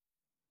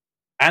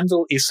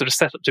Anvil is sort of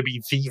set up to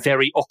be the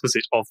very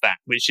opposite of that,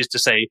 which is to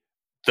say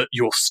that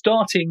your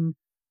starting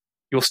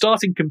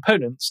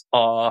components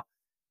are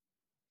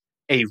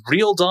a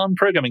real darn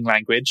programming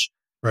language.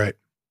 Right.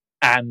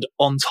 And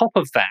on top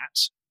of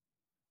that,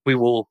 we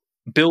will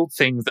build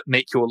things that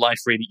make your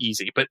life really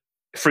easy. But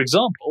for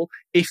example,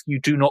 if you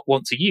do not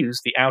want to use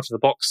the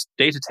out-of-the-box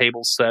data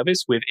table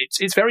service with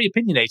it's very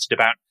opinionated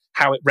about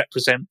how it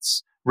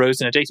represents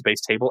rows in a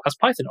database table as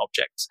Python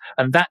objects.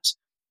 And that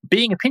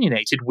being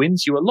opinionated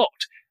wins you a lot,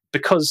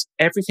 because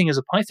everything is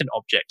a Python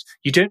object.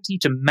 You don't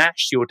need to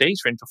mash your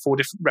data into 4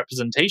 different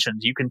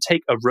representations. You can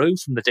take a row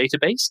from the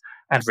database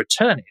and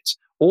return it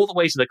all the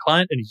way to the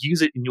client and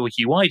use it in your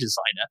UI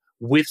designer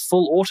with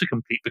full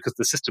autocomplete, because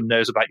the system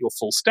knows about your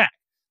full stack.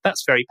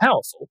 That's very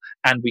powerful,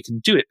 and we can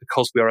do it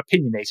because we are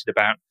opinionated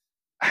about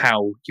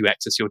how you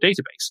access your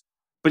database.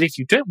 But if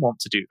you don't want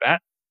to do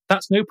that,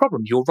 that's no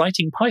problem. You're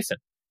writing Python.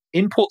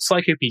 Import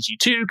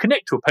PsychoPG2,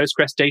 connect to a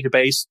Postgres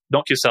database,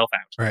 knock yourself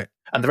out. Right.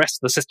 And the rest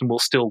of the system will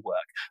still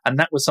work. And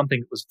that was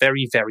something that was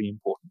very, very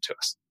important to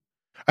us.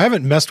 I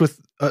haven't messed with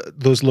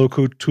those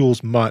low-code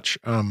tools much,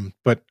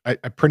 but I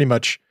pretty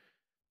much,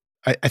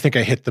 I think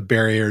I hit the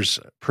barriers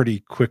pretty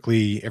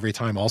quickly every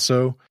time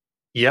also.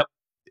 Yep.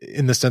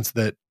 In the sense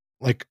that,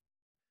 like,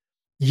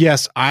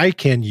 yes, I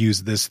can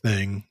use this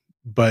thing,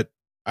 but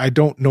I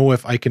don't know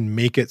if I can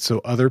make it so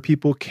other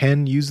people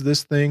can use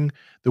this thing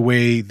the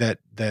way that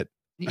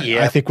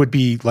Yeah. I think would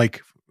be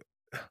like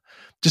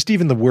just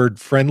even the word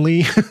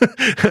friendly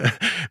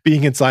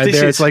being inside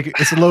there. It's like,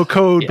 it's low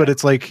code, but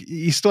it's like,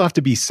 you still have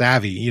to be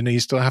savvy. You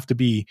still have to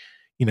be,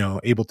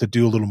 able to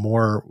do a little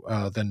more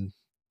than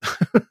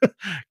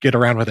get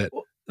around with it.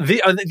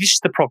 This is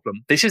the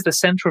problem. This is the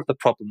center of the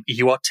problem.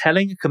 You are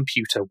telling a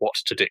computer what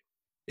to do.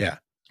 Yeah.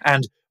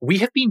 And we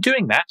have been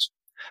doing that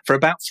for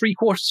about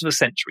 3/4 of a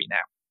century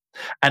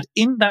now. And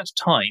in that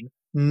time,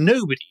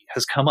 nobody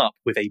has come up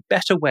with a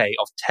better way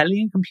of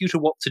telling a computer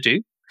what to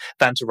do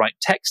than to write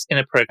text in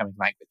a programming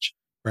language.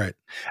 Right.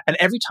 And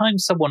every time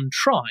someone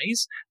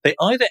tries, they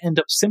either end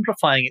up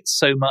simplifying it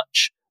so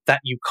much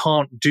that you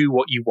can't do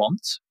what you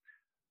want,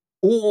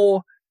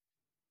 or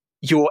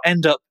you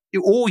end up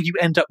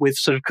with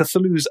sort of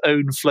Cthulhu's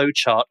own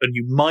flowchart, and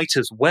you might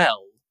as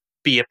well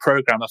be a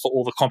programmer for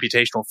all the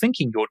computational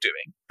thinking you're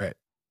doing. Right.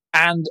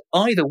 And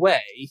either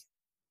way,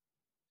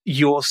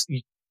 you're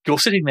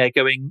sitting there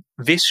going,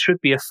 this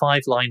should be a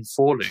 5-line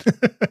for loop.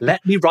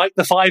 Let me write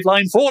the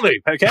 5-line for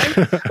loop,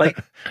 okay?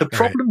 Like, the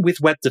problem with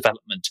web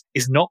development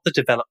is not the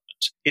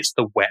development, it's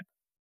the web.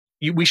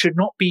 We should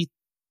not be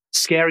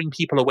scaring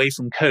people away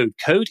from code.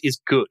 Code is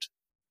good.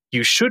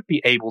 You should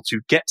be able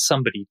to get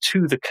somebody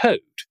to the code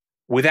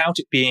without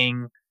it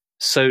being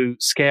so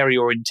scary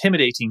or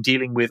intimidating,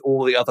 dealing with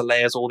all the other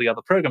layers, all the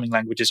other programming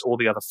languages, all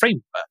the other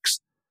frameworks.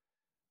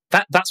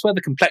 That's where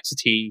the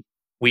complexity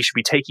we should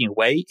be taking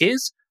away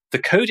is. The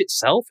code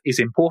itself is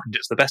important.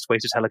 It's the best way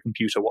to tell a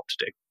computer what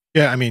to do.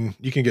 Yeah, I mean,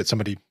 you can get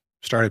somebody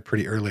started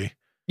pretty early.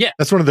 Yeah.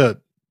 That's one of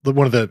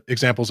the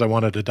examples I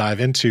wanted to dive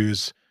into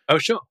is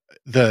sure.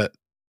 The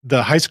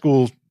high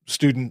school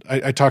student.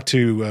 I talked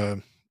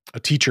to a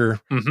teacher.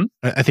 Mm-hmm.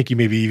 I think you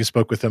maybe even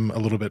spoke with him a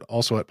little bit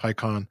also at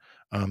PyCon.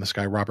 This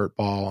guy, Robert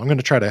Ball. I'm going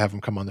to try to have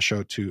him come on the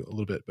show too a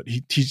little bit, but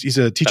he's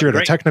a teacher at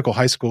a technical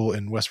high school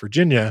in West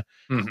Virginia.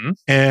 Mm-hmm.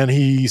 And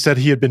he said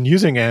he had been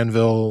using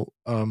Anvil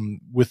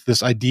with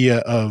this idea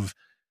of,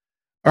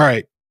 all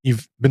right,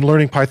 you've been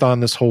learning Python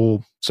this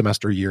whole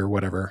semester, year,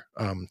 whatever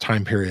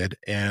time period.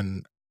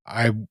 And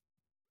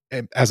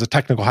as a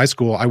technical high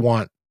school, I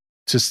want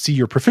to see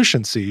your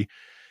proficiency.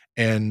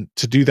 And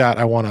to do that,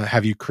 I want to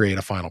have you create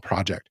a final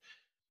project.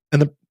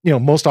 And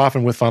most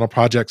often with final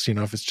projects,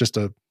 if it's just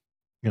a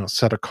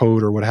set of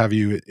code or what have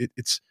you,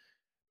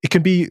 it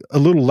can be a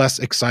little less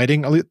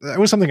exciting. That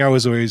was something I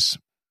was always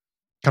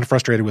kind of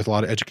frustrated with a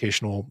lot of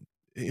educational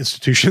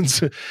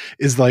institutions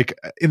is like,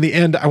 in the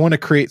end, I want to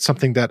create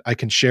something that I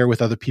can share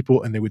with other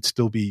people and they would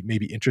still be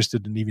maybe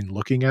interested in even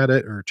looking at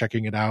it or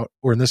checking it out.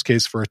 Or in this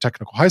case, for a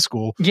technical high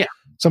school,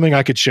 something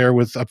I could share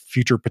with a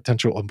future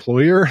potential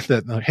employer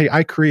that, hey,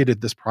 I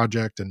created this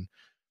project, and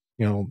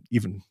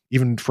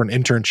even for an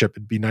internship,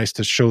 it'd be nice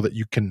to show that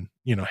you can,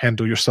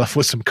 handle yourself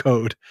with some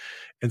code.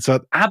 And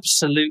so,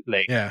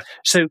 absolutely. Yeah.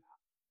 So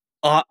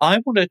I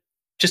want to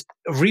just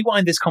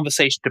rewind this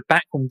conversation to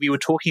back when we were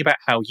talking about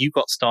how you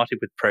got started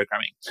with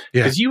programming.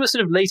 Because you were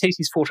sort of late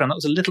 80s, 40s, and that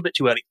was a little bit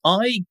too early.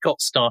 I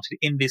got started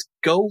in this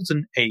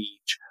golden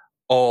age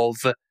of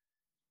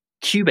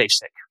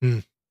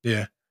QBasic.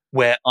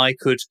 Where I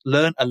could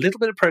learn a little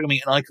bit of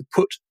programming and I could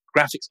put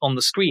graphics on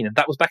the screen. And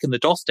that was back in the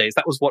DOS days.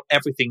 That was what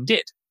everything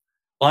did.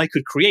 I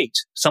could create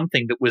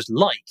something that was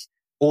like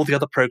all the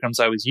other programs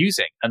I was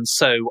using. And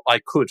so I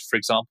could, for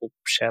example,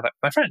 share that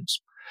with my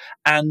friends.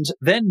 And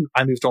then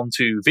I moved on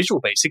to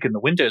Visual Basic in the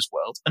Windows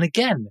world. And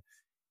again,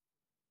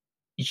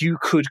 you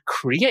could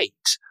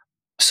create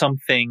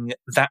something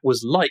that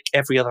was like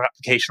every other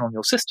application on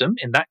your system.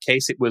 In that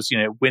case, it was,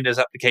 Windows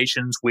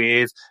applications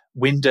with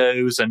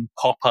windows and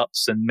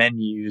pop-ups and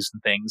menus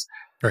and things.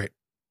 Right.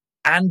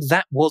 And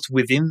that was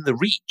within the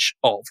reach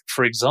of,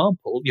 for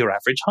example, your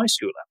average high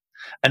schooler.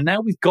 And now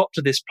we've got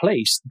to this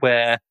place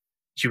where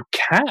you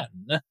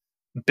can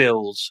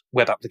build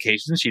web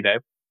applications.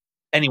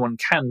 Anyone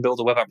can build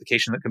a web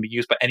application that can be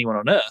used by anyone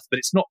on earth, but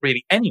it's not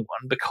really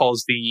anyone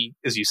because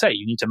as you say,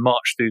 you need to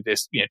march through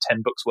this,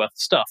 10 books worth of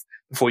stuff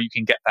before you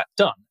can get that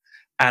done.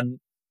 And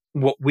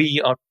what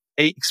we are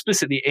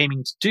explicitly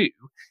aiming to do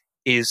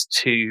is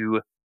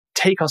to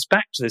take us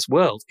back to this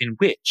world in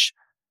which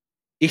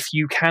if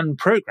you can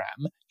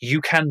program, you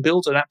can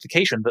build an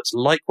application that's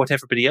like what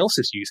everybody else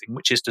is using,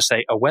 which is to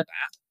say a web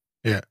app.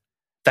 Yeah.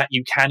 That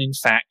you can, in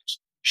fact,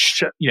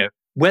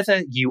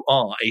 whether you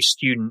are a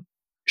student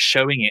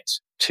showing it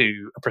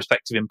to a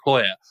prospective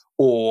employer,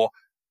 or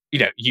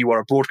you are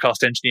a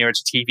broadcast engineer at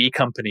a TV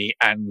company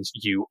and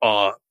you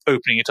are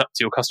opening it up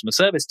to your customer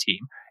service team,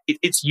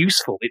 it's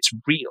useful, it's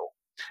real.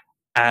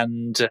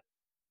 And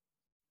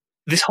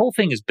this whole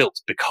thing is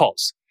built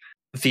because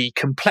the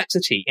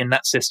complexity in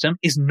that system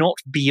is not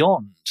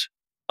beyond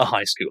a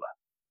high schooler.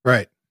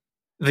 Right.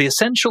 The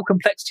essential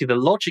complexity, the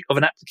logic of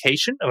an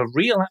application, of a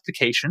real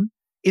application,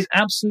 is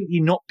absolutely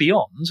not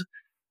beyond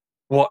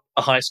what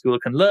a high schooler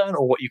can learn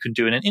or what you can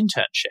do in an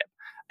internship.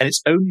 And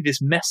it's only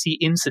this messy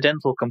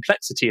incidental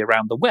complexity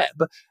around the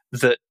web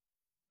that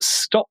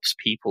stops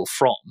people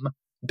from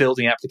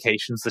building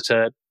applications that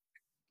are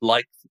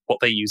like what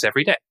they use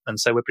every day. And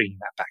so we're bringing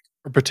that back.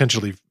 Or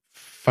potentially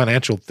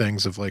financial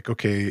things of like,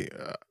 okay,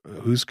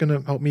 who's going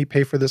to help me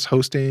pay for this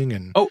hosting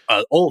and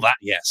all that,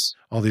 yes.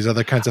 all these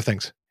other kinds of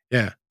things.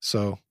 Yeah.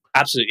 So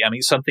absolutely. I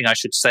mean, something I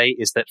should say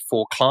is that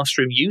for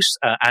classroom use,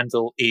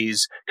 Anvil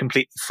is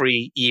completely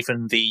free,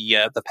 even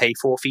the pay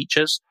for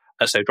features.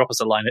 So drop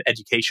us a line at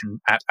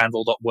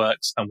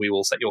education@anvil.works and we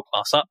will set your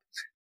class up.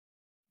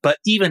 But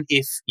even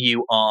if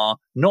you are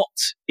not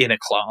in a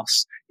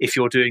class, if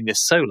you're doing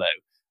this solo,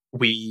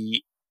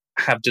 we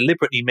have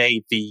deliberately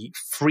made the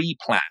free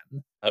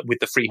plan with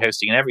the free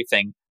hosting and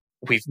everything.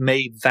 We've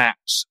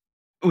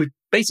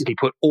basically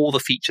put all the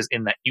features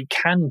in that. You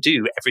can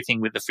do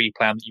everything with the free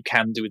plan that you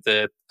can do with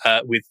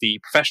the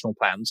professional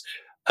plans.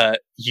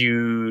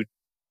 You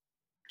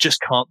just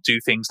can't do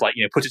things like,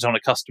 put it on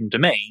a custom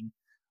domain,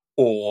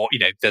 or,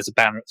 there's a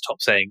banner at the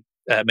top saying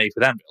made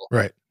with Anvil.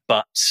 Right.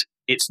 But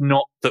it's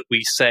not that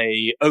we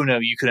say, oh no,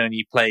 you can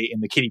only play in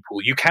the kiddie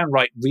pool. You can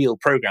write real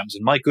programs,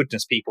 and my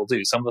goodness, people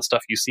do. Some of the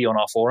stuff you see on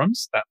our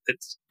forums,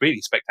 it's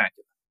really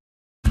spectacular.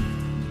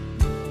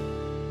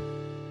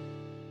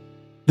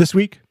 This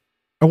week,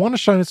 I want to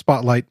shine a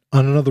spotlight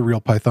on another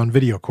Real Python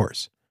video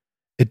course.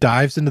 It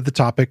dives into the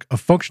topic of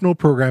functional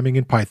programming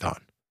in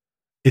Python.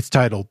 It's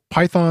titled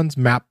Python's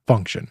Map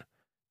Function,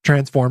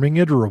 Transforming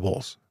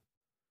Iterables.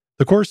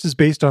 The course is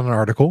based on an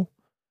article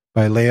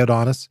by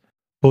Leodonis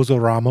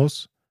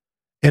Pozo-Ramos,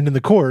 and in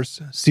the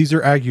course,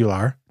 Cesar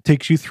Aguilar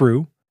takes you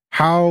through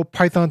how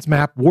Python's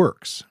map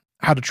works,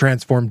 how to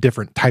transform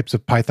different types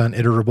of Python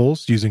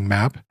iterables using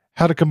map,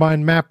 how to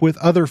combine map with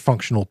other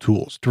functional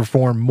tools to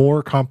perform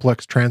more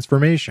complex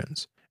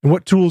transformations, and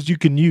what tools you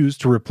can use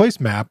to replace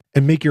map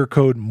and make your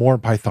code more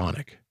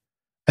Pythonic.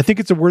 I think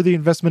it's a worthy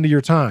investment of your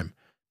time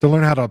to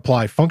learn how to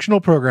apply functional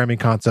programming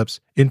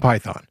concepts in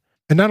Python,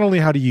 and not only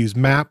how to use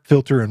map,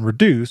 filter, and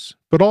reduce,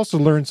 but also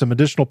learn some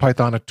additional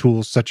Pythonic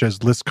tools such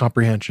as list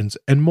comprehensions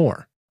and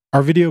more.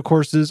 Our video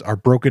courses are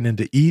broken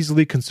into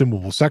easily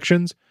consumable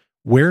sections.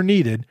 Where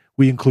needed,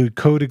 we include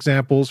code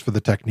examples for the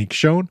techniques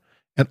shown,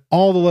 and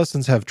all the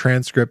lessons have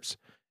transcripts,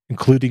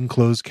 including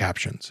closed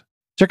captions.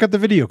 Check out the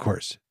video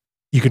course.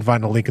 You can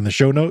find a link in the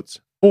show notes,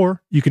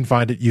 or you can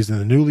find it using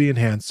the newly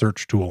enhanced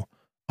search tool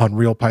on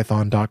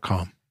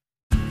realpython.com.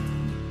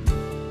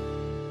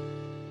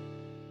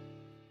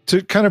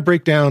 To kind of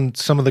break down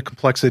some of the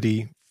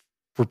complexity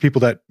for people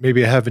that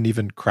maybe haven't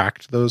even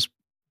cracked those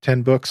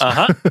 10 books.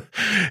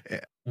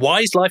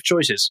 Wise life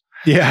choices.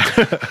 Yeah.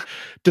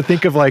 To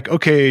think of like,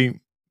 okay,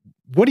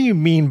 what do you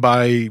mean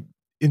by,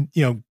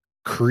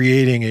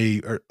 creating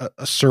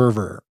a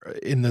server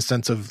in the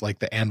sense of like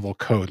the Anvil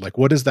code? Like,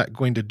 what is that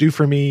going to do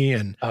for me?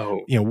 And,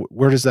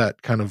 where does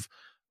that kind of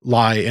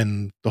lie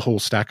in the whole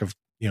stack of,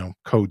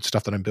 code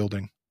stuff that I'm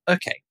building?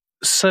 Okay.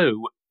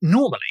 So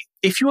normally,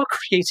 if you are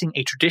creating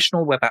a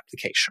traditional web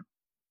application,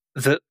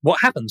 what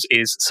happens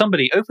is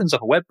somebody opens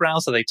up a web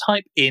browser, they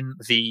type in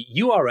the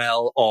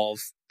URL of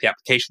the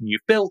application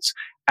you've built,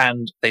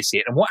 and they see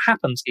it. And what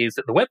happens is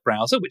that the web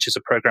browser, which is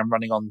a program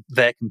running on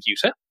their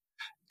computer,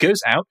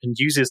 goes out and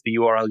uses the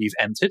URL you've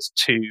entered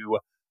to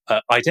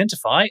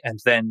identify and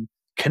then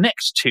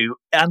connect to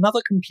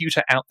another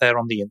computer out there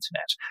on the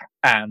internet.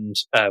 And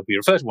we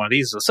refer to one of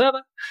these as a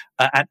server,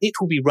 and it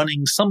will be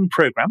running some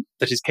program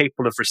that is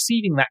capable of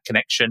receiving that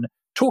connection,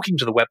 talking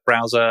to the web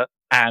browser,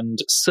 and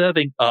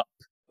serving up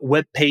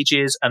web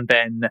pages, and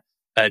then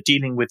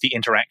dealing with the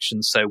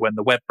interactions. So when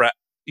the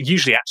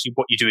usually actually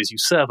what you do is you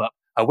serve up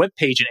a web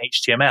page in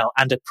HTML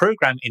and a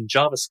program in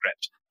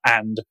JavaScript.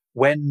 And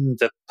when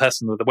the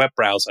person with the web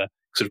browser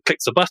sort of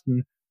clicks a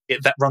button,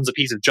 that runs a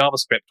piece of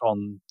JavaScript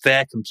on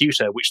their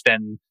computer, which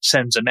then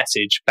sends a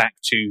message back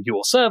to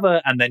your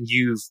server. And then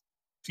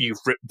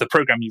the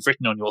program you've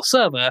written on your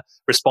server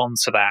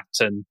responds to that,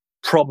 and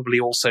probably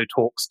also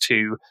talks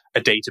to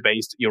a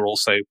database that you're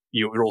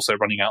also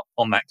running out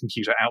on that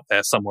computer out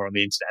there somewhere on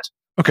the internet.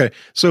 Okay.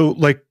 So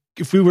like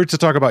if we were to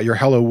talk about your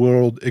Hello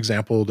World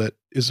example, that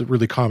is a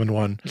really common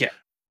one. Yeah.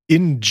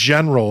 In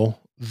general,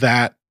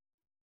 that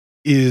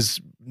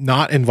is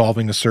not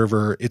involving a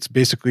server. It's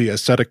basically a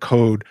set of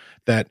code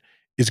that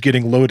is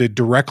getting loaded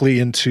directly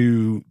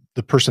into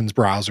the person's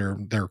browser,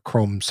 their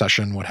Chrome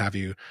session, what have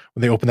you.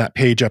 When they open that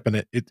page up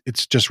and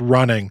it's just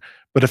running.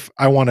 But if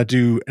I want to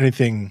do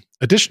anything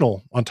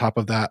additional on top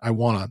of that, I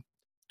want to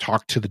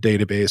talk to the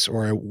database,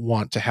 or I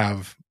want to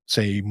have,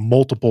 say,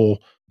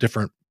 multiple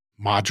different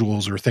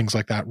modules or things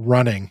like that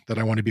running that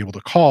I want to be able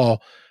to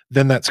call,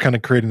 then that's kind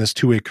of creating this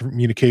two-way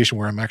communication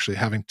where I'm actually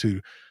having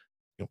to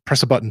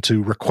press a button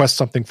to request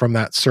something from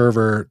that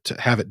server to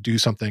have it do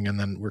something, and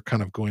then we're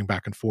kind of going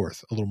back and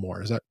forth a little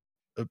more. Is that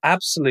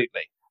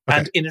absolutely? Okay.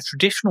 And in a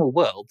traditional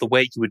world, the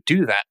way you would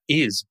do that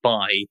is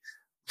by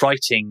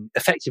writing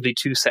effectively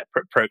two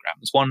separate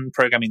programs. One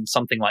program in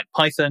something like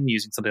Python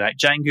using something like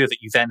Django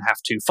that you then have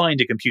to find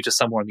a computer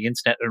somewhere on the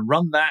internet and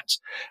run that,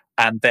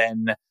 and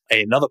then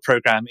another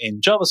program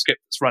in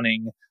JavaScript that's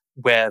running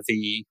where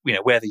the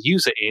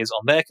user is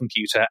on their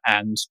computer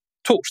and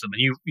talk to them.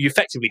 And you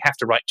effectively have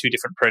to write two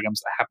different programs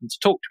that happen to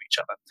talk to each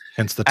other.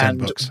 Hence the 10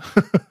 books.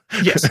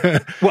 Yes.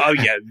 Well,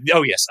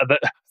 yes.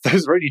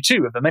 Those are only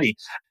two of the many.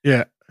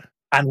 Yeah.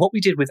 And what we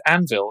did with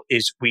Anvil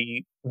is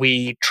we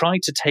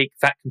tried to take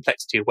that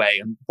complexity away.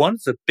 And one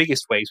of the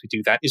biggest ways we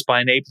do that is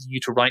by enabling you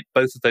to write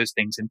both of those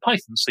things in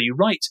Python. So you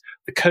write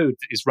the code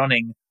that is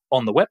running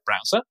on the web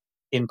browser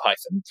in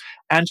Python,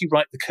 and you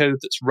write the code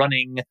that's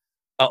running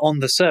on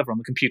the server, on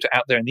the computer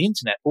out there in the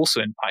internet,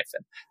 also in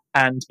Python.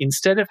 And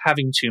instead of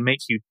having to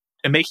making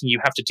you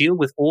have to deal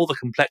with all the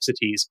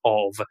complexities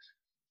of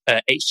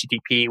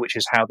HTTP, which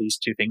is how these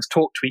two things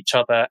talk to each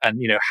other, and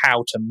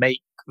how to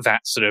make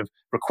that sort of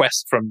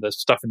request from the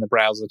stuff in the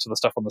browser to the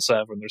stuff on the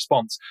server and the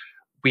response,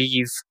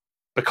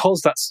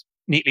 because that's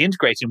neatly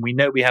integrated and we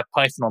know we have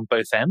Python on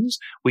both ends,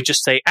 we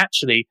just say,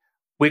 actually,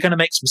 we're going to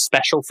make some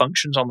special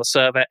functions on the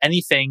server.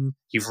 Anything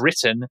you've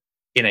written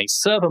in a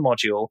server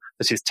module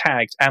that is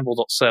tagged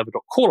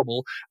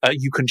anvil.server.callable,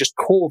 you can just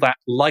call that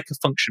like a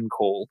function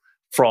call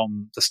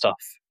from the stuff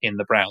in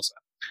the browser.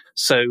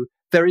 So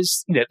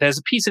there's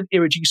a piece of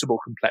irreducible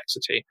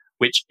complexity,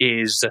 which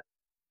is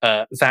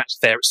that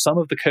some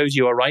of the code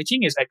you are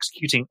writing is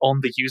executing on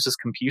the user's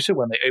computer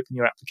when they open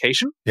your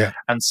application. Yeah.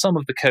 And some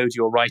of the code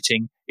you're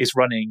writing is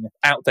running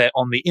out there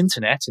on the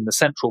internet in the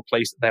central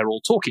place that they're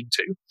all talking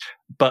to.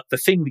 But the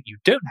thing that you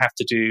don't have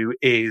to do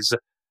is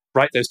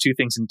write those two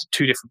things into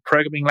two different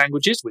programming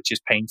languages, which is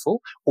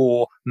painful,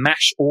 or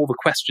mash all the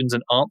questions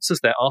and answers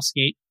they're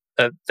asking,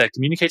 they're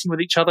communicating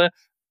with each other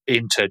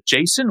into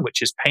JSON,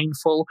 which is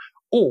painful,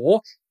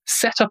 or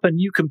set up a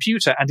new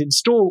computer and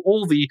install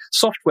all the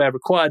software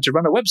required to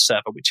run a web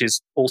server, which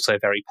is also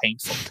very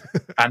painful.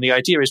 And the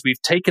idea is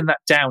we've taken that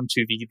down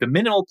to the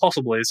minimal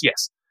possible is,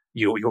 yes,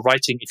 you're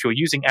writing, if you're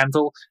using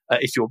Anvil,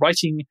 if you're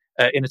writing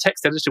in a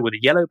text editor with a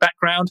yellow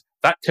background,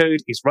 that code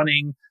is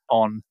running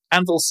on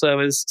Anvil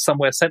servers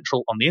somewhere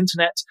central on the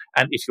internet.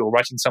 And if you're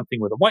writing something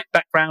with a white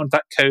background,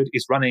 that code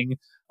is running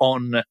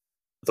on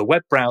the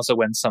web browser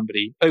when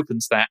somebody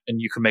opens that, and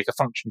you can make a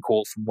function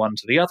call from one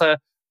to the other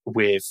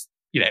with,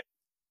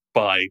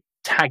 by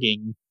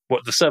tagging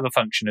what the server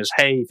function is,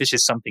 hey, this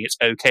is something it's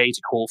okay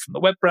to call from the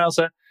web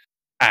browser,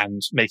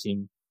 and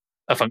making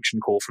a function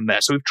call from there.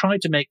 So we've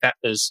tried to make that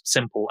as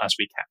simple as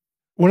we can.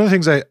 One of the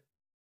things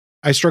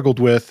I struggled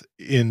with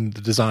in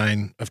the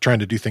design of trying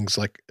to do things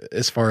like,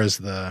 as far as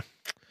the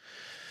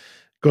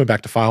going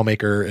back to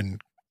FileMaker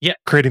and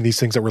creating these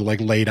things that were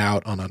like laid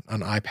out on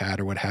an iPad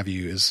or what have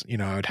you, is,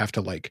 I would have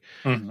to like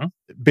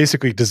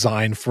basically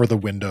design for the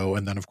window.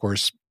 And then of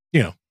course,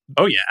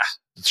 oh yeah,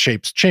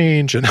 shapes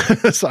change and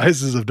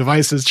sizes of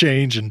devices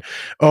change. And,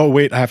 oh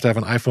wait, I have to have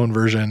an iPhone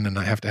version and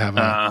I have to have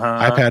an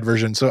iPad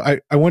version. So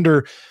I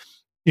wonder,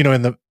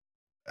 in the,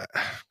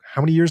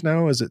 how many years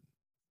now? Is it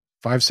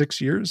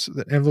 5-6 years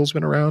that Anvil's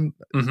been around?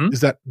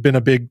 Has that been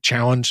a big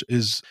challenge?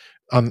 Is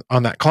on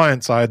that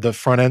client side, the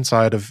front end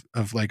side of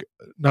like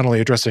not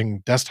only addressing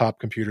desktop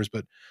computers,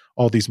 but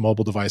all these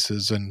mobile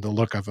devices and the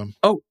look of them?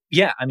 Oh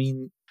yeah, I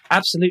mean,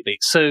 absolutely.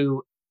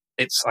 So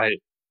I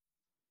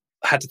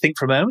had to think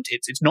for a moment.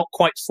 It's not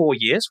quite 4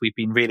 years we've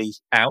been really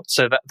out.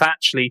 So that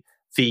actually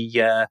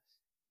the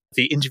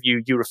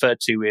interview you referred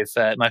to with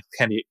Michael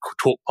Kennedy at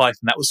Talk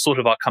Python, that was sort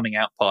of our coming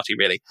out party,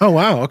 really. Oh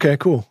wow, okay,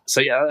 cool.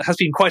 So yeah, it has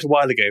been quite a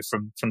while ago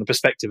from the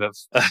perspective of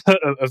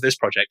of this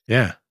project.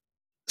 Yeah.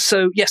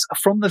 So yes,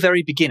 from the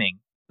very beginning,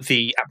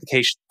 the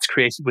applications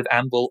created with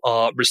Anvil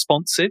are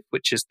responsive,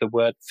 which is the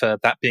word for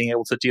that, being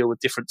able to deal with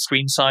different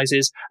screen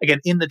sizes. Again,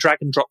 in the drag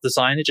and drop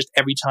designer, just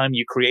every time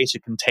you create a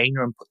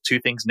container and put two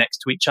things next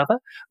to each other,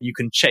 you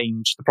can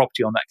change the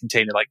property on that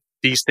container. Like,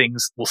 these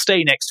things will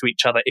stay next to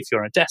each other if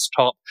you're on a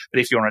desktop,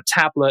 but if you're on a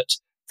tablet,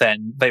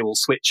 then they will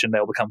switch and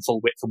they'll become full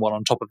width and one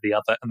on top of the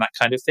other and that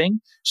kind of thing.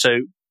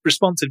 So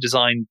responsive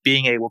design,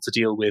 being able to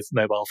deal with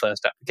mobile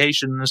first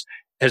applications,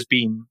 has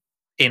been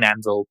in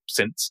Anvil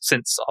since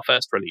our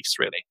first release,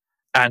 really.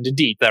 And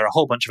indeed, there are a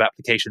whole bunch of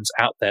applications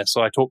out there.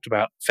 So I talked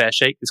about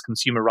Fairshake, this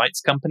consumer rights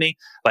company.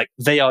 Like,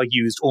 they are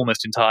used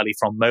almost entirely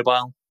from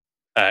mobile.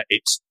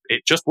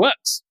 It just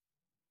works.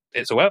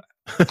 It's a web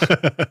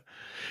app.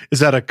 Is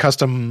that a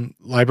custom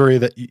library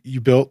that you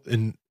built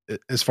in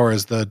as far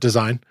as the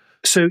design?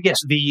 So yes,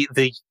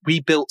 we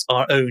built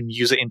our own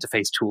user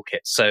interface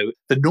toolkit. So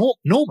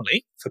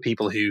normally, for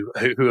people who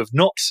have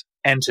not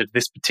entered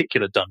this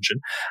particular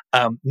dungeon,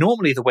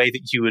 normally the way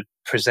that you would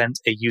present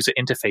a user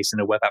interface in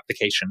a web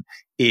application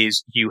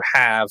is you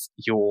have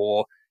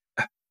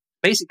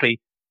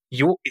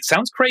it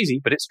sounds crazy,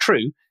 but it's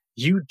true.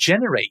 You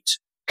generate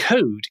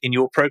code in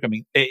your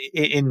program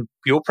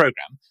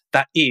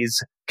that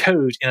is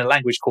code in a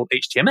language called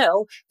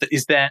HTML that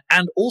is there,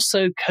 and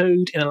also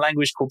code in a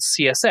language called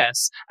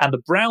CSS, and the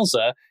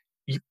browser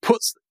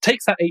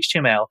takes that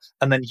HTML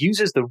and then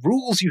uses the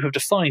rules you have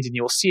defined in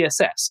your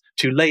CSS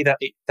to lay that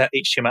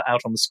HTML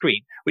out on the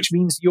screen, which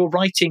means you're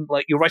writing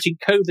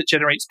code that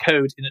generates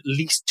code in at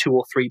least 2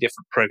 or 3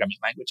 different programming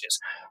languages.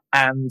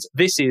 And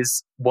this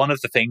is one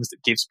of the things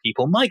that gives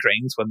people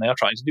migraines when they are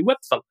trying to do web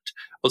development,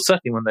 or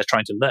certainly when they're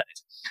trying to learn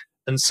it.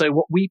 And so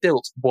what we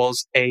built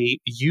was a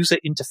user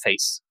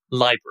interface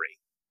library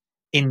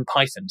in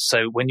Python.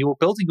 So when you're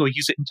building your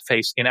user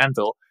interface in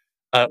Anvil,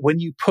 when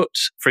you put,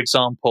 for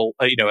example,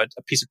 a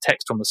piece of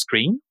text on the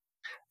screen,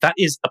 That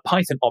is a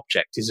Python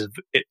object.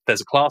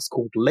 There's a class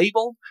called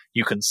label.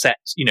 You can set,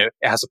 it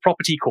has a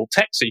property called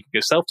text. So you can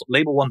go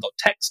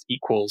self.label1.text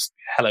equals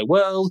hello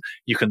world.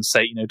 You can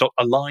say,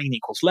 .align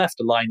equals left,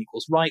 align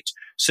equals right.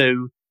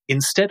 So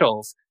instead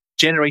of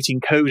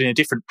generating code in a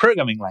different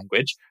programming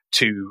language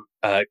to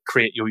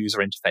create your user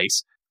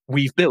interface,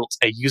 we've built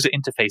a user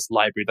interface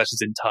library that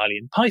is entirely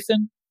in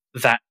Python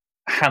that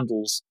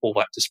handles all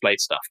that display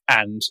stuff.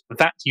 And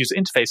that user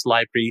interface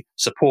library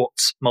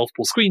supports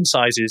multiple screen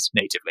sizes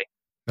natively.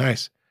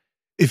 Nice.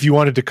 If you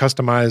wanted to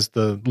customize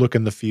the look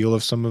and the feel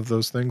of some of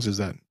those things, is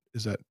that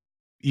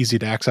easy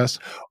to access?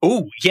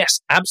 Oh, yes,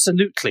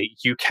 absolutely,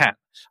 you can.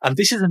 And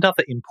this is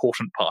another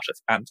important part of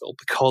Anvil,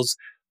 because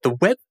the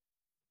web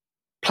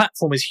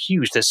platform is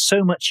huge. There's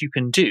so much you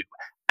can do.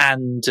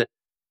 And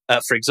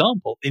for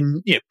example,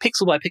 in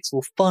pixel by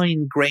pixel,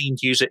 fine-grained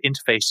user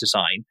interface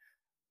design,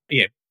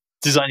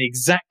 designing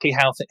exactly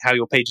how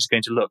your page is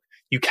going to look,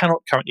 you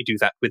cannot currently do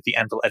that with the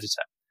Anvil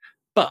editor.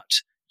 But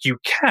you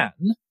can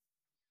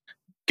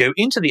go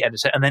into the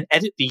editor and then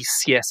edit the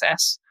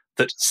CSS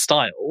that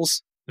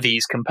styles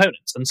these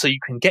components. And so you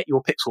can get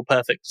your pixel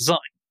perfect design.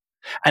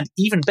 And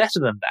even better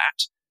than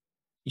that,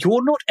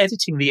 you're not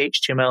editing the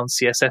HTML and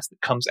CSS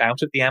that comes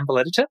out of the Anvil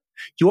editor.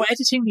 You're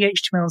editing the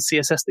HTML and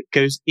CSS that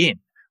goes in,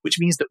 which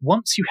means that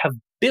once you have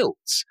built,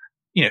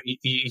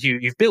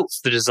 you've built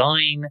the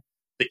design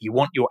that you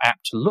want your app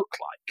to look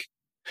like,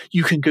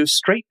 you can go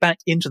straight back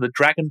into the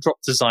drag and drop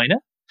designer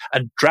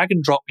and drag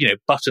and drop,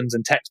 buttons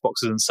and text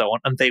boxes and so on,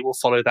 and they will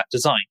follow that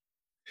design.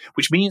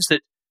 Which means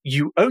that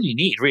you only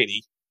need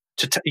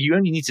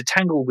to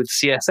tangle with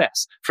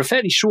CSS for a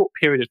fairly short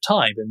period of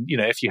time. And,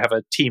 if you have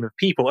a team of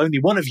people, only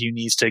one of you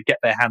needs to get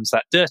their hands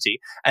that dirty,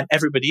 and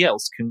everybody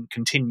else can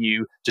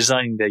continue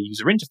designing their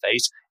user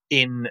interface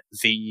in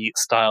the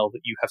style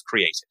that you have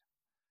created.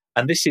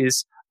 And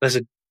there's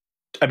a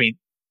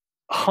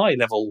high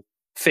level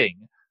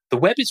thing. The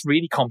web is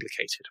really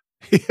complicated.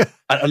 Yeah.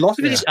 And a lot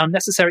of it is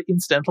unnecessary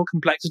incidental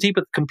complexity,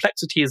 but the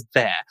complexity is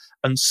there.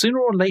 And sooner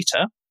or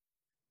later,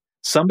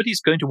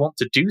 somebody's going to want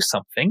to do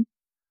something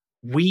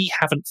we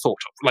haven't thought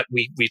of. Like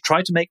we've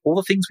tried to make all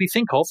the things we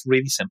think of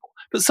really simple,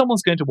 but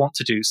someone's going to want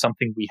to do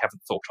something we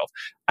haven't thought of.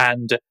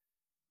 And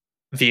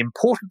the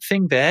important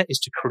thing there is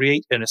to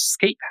create an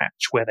escape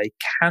hatch where they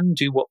can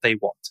do what they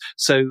want.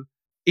 So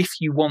if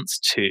you want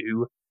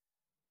to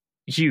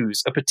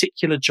use a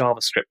particular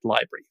JavaScript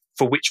library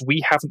for which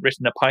we haven't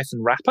written a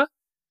Python wrapper,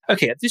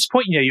 okay, at this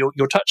point,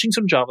 you're touching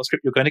some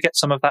JavaScript, you're going to get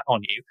some of that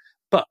on you,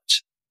 but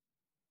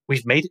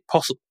we've made it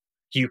possible.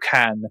 You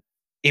can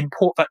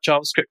import that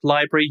JavaScript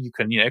library. You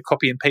can,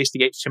 copy and paste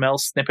the HTML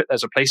snippet.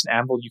 There's a place in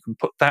Anvil. You can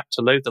put that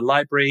to load the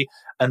library,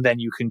 and then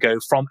you can go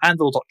from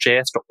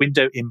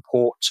anvil.js.window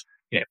import,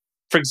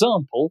 for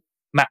example,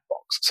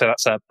 Mapbox. So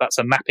that's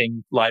a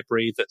mapping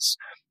library that's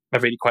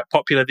really quite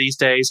popular these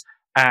days.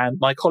 And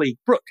my colleague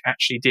Brooke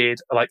actually did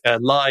a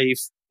live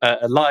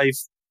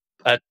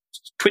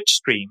Twitch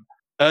stream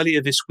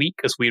earlier this week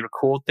as we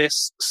record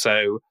this.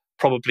 So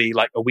probably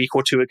like a week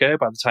or two ago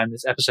by the time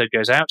this episode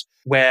goes out,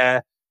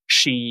 where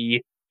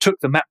she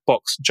took the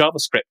Mapbox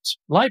JavaScript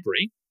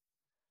library,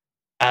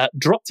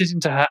 dropped it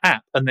into her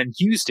app, and then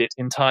used it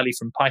entirely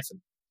from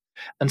Python.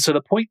 And so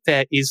the point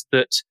there is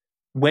that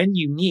when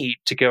you need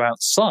to go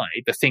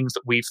outside the things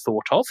that we've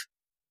thought of,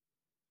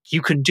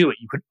 you can do it.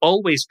 You can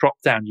always drop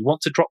down. You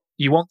want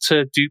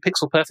to do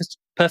pixel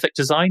perfect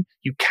design,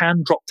 you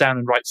can drop down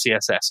and write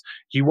CSS.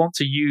 You want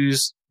to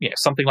use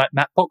something like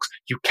Mapbox,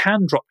 you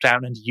can drop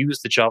down and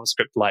use the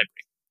JavaScript library.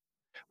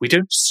 We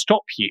don't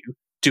stop you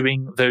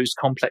doing those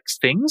complex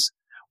things.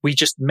 We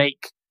just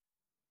make,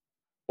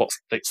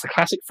 it's the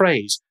classic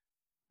phrase,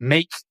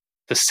 make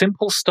the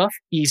simple stuff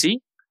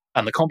easy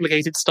and the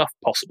complicated stuff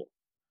possible.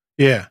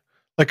 Yeah.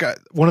 Like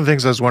one of the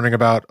things I was wondering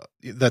about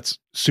that's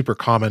super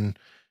common,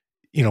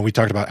 we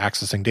talked about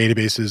accessing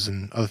databases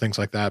and other things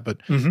like that, but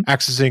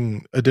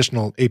accessing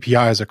additional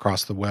APIs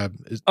across the web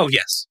is, oh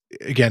yes.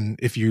 Again,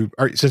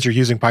 since you're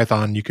using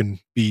Python, you can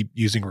be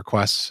using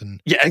requests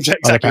and exactly.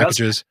 other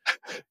packages.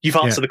 You've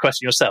answered the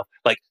question yourself.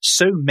 Like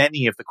so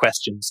many of the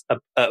questions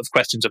of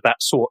that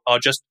sort are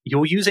just,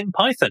 you're using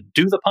Python.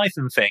 Do the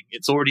Python thing.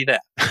 It's already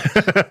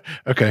there.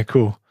 Okay,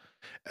 cool.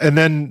 And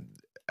then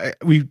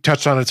we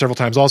touched on it several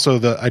times. Also,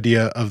 the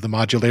idea of the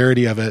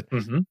modularity of it.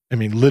 I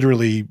mean,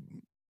 literally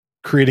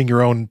creating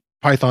your own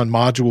Python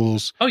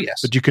modules. Oh, yes.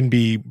 But you can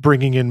be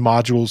bringing in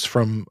modules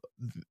from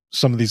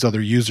some of these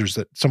other users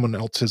that someone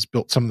else has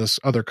built some of this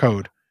other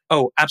code.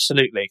 Oh,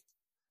 absolutely.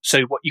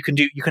 So what you can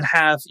do, you can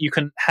have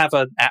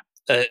an app,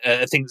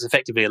 a thing that's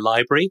effectively a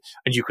library,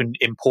 and you can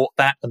import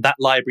that, and that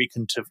library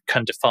can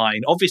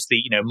define,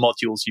 obviously,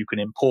 modules you can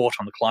import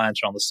on the client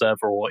or on the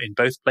server or in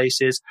both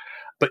places,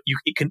 but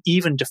it can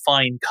even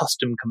define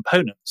custom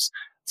components.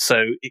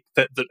 So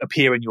that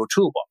appear in your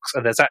toolbox.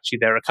 And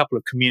there are a couple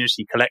of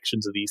community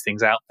collections of these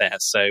things out there.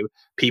 So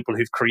people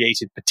who've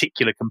created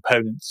particular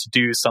components to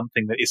do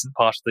something that isn't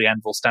part of the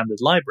Anvil standard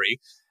library,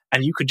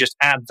 and you can just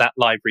add that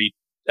library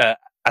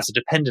as a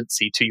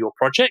dependency to your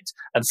project,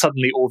 and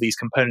suddenly all these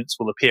components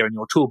will appear in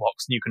your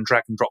toolbox, and you can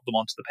drag and drop them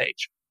onto the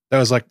page. That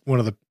was like one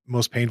of the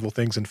most painful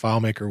things in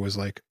FileMaker was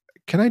like,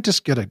 can I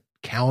just get a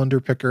calendar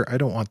picker? I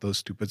don't want those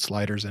stupid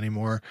sliders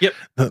anymore. Yep.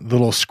 The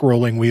little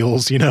scrolling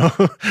wheels,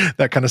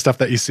 that kind of stuff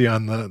that you see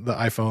on the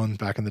iPhone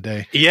back in the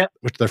day. Yeah.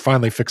 Which they're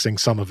finally fixing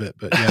some of it,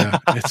 but yeah,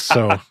 it's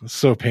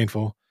so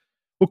painful.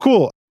 Well,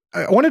 cool.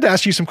 I wanted to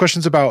ask you some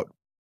questions about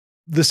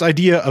this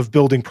idea of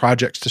building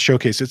projects to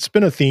showcase. It's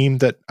been a theme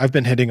that I've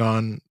been hitting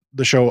on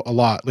the show a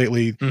lot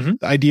lately. Mm-hmm.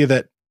 The idea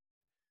that,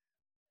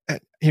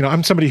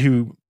 I'm somebody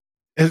who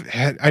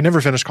I never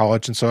finished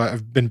college. And so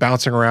I've been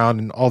bouncing around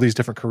in all these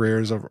different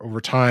careers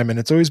over time. And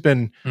it's always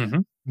been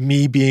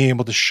me being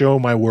able to show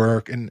my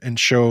work and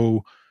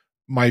show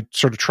my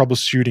sort of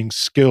troubleshooting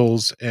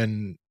skills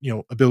and,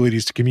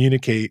 abilities to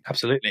communicate.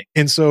 Absolutely.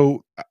 And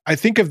so I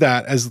think of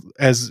that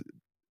as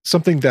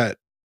something that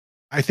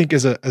I think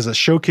as a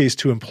showcase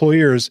to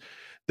employers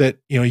that,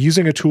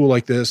 using a tool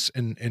like this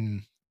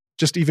and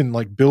just even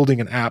like building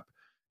an app,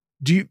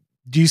 do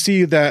you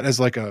see that as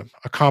like a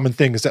common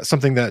thing? Is that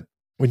something that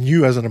when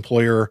you as an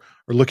employer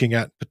are looking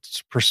at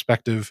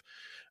prospective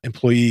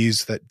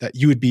employees that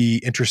you would be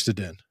interested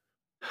in?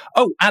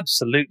 Oh,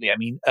 absolutely. I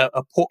mean,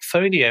 a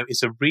portfolio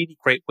is a really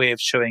great way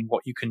of showing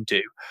what you can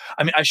do.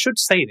 I mean, I should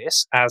say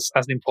this as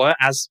an employer,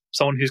 as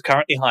someone who's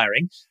currently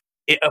hiring,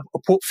 a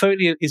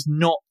portfolio is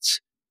not,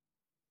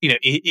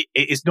 it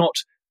is not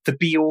the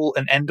be all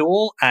and end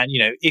all. And,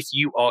 if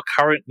you are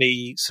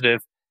currently sort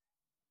of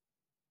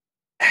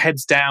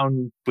heads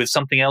down with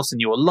something else in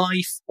your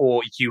life,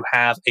 or you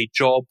have a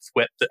job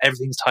where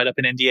everything's tied up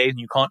in NDAs and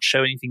you can't show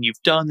anything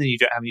you've done and you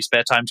don't have any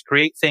spare time to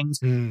create things.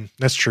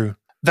 That's true.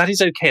 That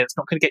is okay. That's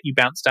not going to get you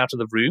bounced out of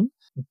the room.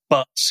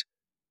 But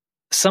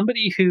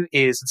somebody who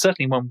is, and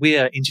certainly when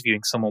we're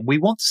interviewing someone, we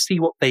want to see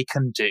what they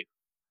can do.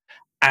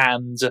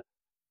 And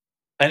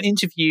an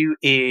interview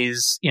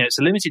is, it's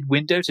a limited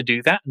window to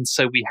do that. And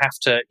so we have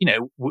to,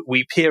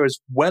 we peer as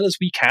well as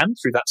we can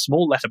through that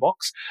small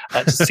letterbox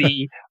to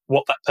see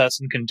what that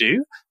person can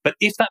do. But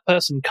if that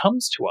person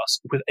comes to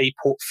us with a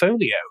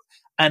portfolio,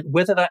 and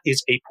whether that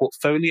is a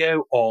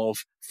portfolio of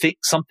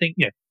something,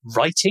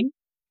 writing,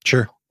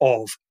 sure,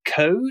 of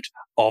code,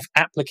 of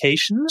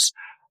applications,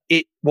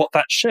 what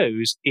that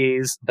shows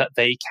is that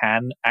they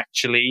can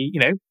actually,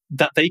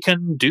 that they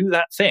can do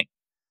that thing.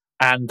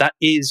 And that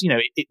is,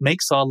 it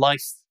makes our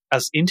life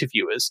as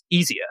interviewers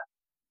easier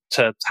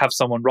to have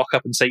someone rock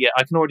up and say, yeah,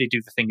 I can already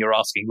do the thing you're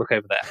asking. Look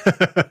over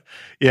there.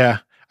 Yeah.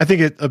 I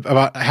think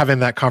about having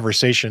that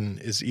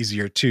conversation is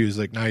easier too. Is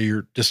like now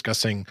you're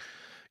discussing,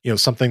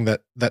 something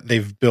that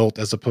they've built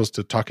as opposed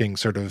to talking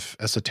sort of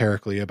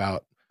esoterically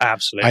about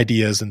absolutely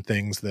ideas and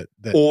things that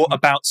or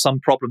about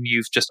some problem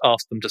you've just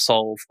asked them to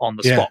solve on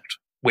the spot.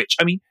 Which,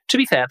 I mean, to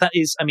be fair, that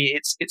is,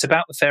 it's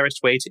about the fairest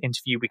way to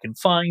interview we can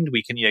find.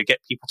 We can, get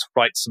people to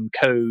write some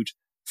code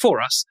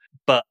for us,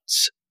 but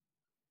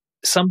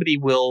somebody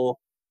will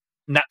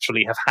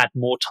naturally have had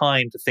more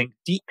time to think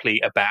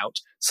deeply about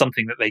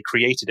something that they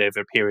created over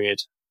a period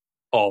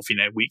of,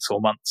 weeks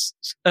or months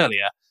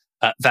earlier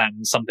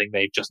than something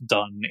they've just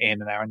done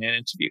in an hour in an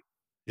interview.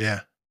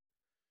 Yeah.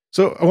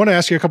 So I want to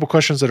ask you a couple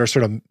questions that are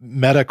sort of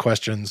meta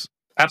questions.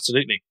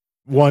 Absolutely.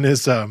 One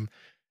is,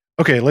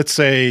 okay, let's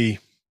say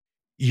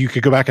you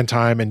could go back in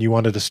time and you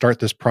wanted to start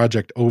this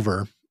project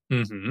over.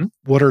 Mm-hmm.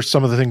 What are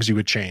some of the things you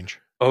would change?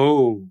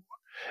 Oh,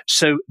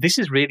 so this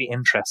is really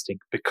interesting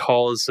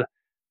because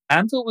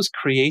Anvil was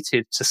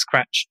created to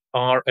scratch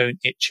our own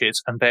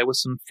itches, and there were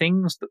some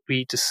things that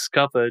we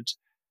discovered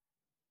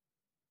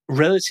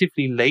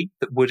relatively late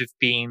that would have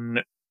been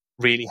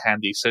really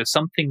handy. So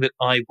something that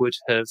I would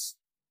have,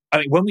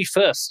 when we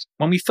first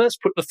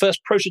put the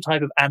first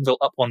prototype of Anvil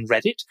up on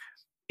Reddit,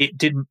 it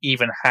didn't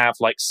even have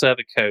like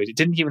server code. It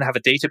didn't even have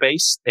a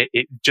database.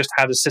 It just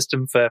had a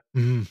system for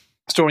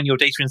storing your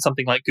data in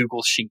something like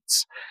Google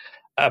Sheets,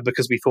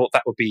 because we thought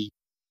that would be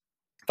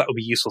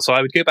useful. So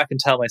I would go back and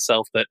tell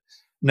myself that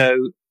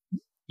no,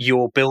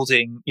 you're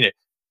building,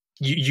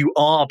 you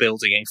are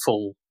building a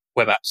full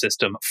web app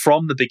system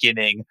from the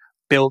beginning.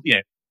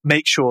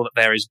 Make sure that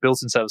there is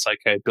built-in server-side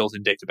code,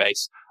 built-in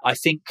database. I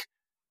think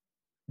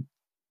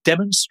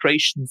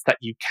demonstrations that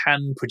you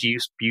can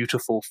produce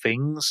beautiful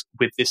things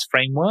with this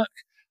framework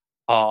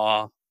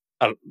were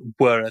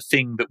a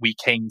thing that we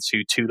came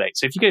to too late.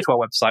 So if you go to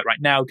our website right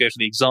now, go to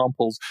the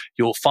examples,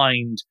 you'll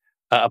find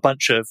a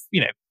bunch of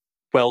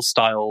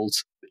well-styled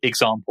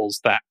examples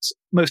that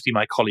mostly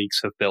my colleagues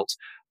have built,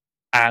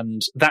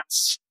 and that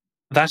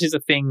is a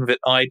thing that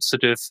I'd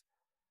sort of,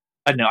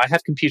 I don't know, I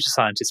have computer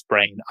scientist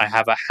brain. I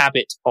have a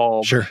habit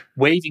of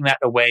waving that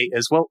away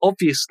as well.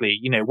 Obviously,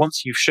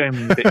 once you've shown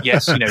me that,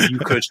 yes,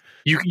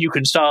 you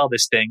can style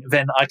this thing,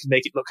 then I can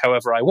make it look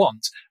however I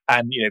want.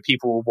 And,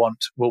 people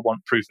will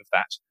want proof of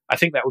that. I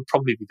think that would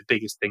probably be the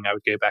biggest thing I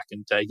would go back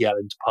and yell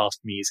into past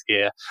me's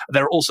ear.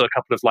 There are also a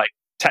couple of like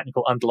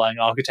technical underlying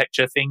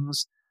architecture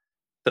things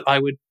that I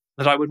would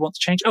want to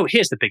change. Oh,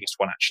 here's the biggest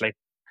one actually.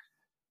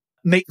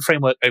 Make the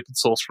framework open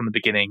source from the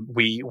beginning.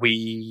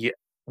 We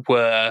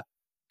were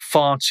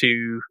far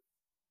too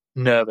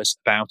nervous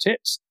about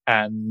it,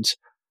 and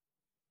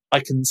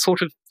I can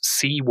sort of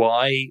see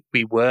why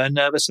we were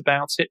nervous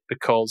about it,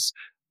 because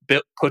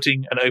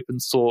putting an open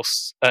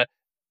source,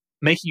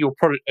 making your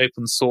product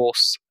open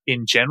source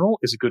in general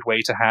is a good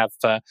way to have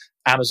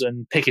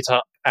Amazon pick it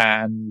up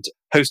and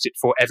host it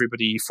for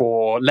everybody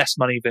for less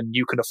money than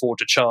you can afford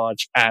to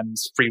charge and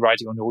free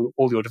riding on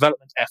all your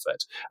development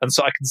effort. And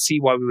so I can see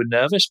why we were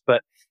nervous,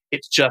 but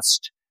it's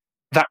just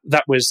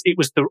it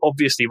was the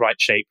obviously right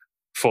shape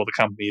for the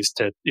companies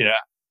to,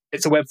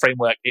 it's a web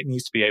framework. It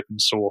needs to be open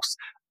source.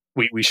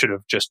 We should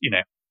have just,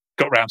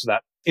 got around to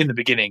that in the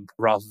beginning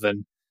rather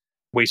than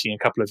waiting a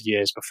couple of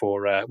years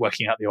before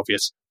working out the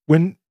obvious.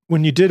 When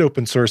you did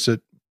open source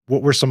it,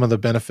 what were some of the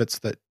benefits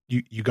that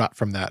you got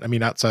from that? I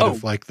mean, outside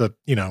of like the,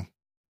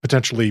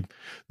 potentially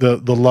the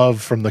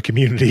love from the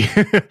community.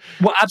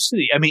 Well,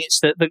 absolutely. I mean,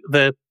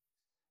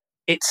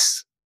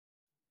 it's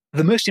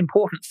the most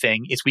important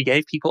thing is we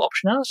gave people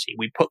optionality.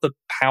 We put the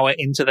power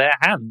into their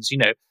hands.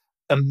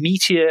 A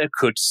meteor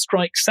could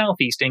strike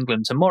southeast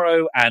England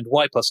tomorrow and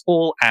wipe us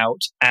all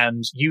out,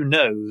 and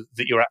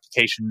that your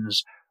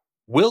applications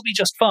will be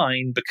just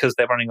fine because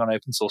they're running on an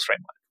open source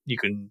framework. You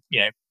can,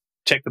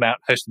 check them out,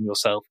 host them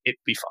yourself, it'd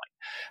be fine.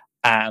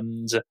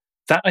 And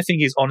that, I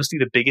think, is honestly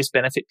the biggest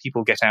benefit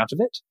people get out of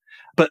it.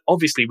 But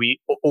obviously, we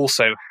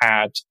also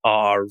had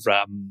our,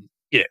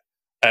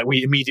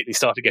 we immediately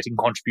started getting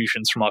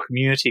contributions from our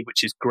community,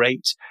 which is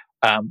great.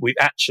 One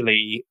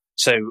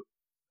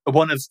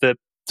of the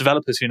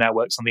developers who now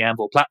works on the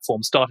Anvil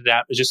platform started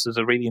out just as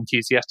a really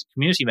enthusiastic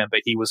community member.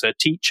 He was a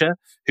teacher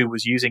who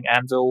was using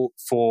Anvil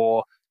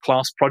for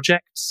class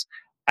projects,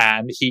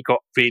 and he got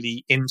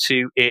really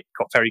into it,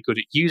 got very good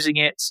at using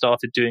it,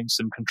 started doing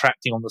some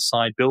contracting on the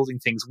side, building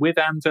things with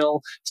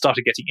Anvil,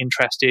 started getting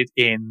interested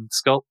in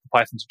Sculpt, the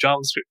Python to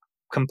JavaScript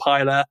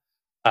compiler,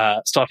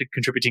 started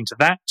contributing to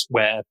that,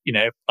 where,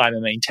 I'm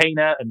a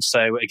maintainer. And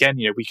so again,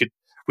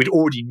 we'd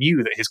already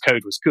knew that his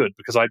code was good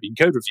because I'd been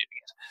code reviewing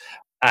it.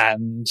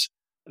 And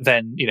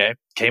then,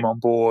 came on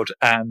board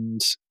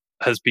and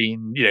has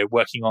been,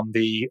 working on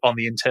the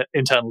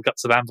internal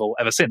guts of Anvil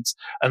ever since.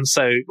 And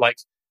so,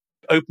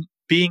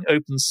 being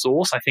open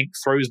source, I think,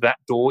 throws that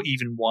door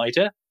even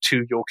wider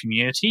to your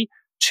community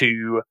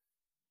to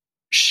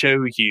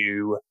show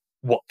you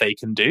what they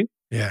can do.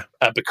 Yeah.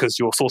 Because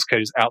your source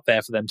code is out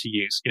there for them to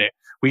use.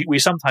 We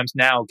sometimes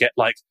now get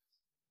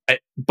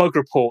bug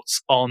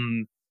reports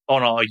on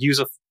our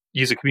user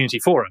community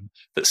forum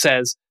that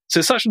says, so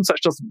such and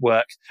such doesn't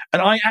work.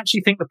 And I actually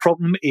think the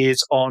problem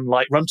is on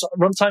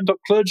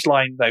runtime.cluj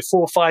line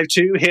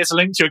 452. Here's a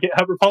link to your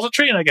GitHub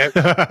repository. And I go,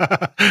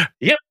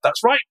 yep,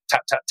 that's right.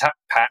 Tap, tap, tap,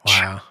 patch.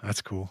 Wow,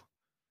 that's cool.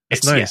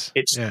 It's nice.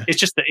 It's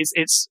just that it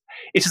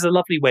is a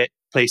lovely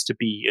place to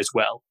be as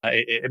well.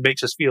 It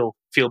makes us feel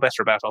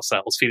better about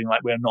ourselves, feeling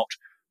like we're not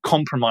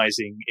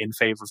compromising in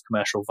favor of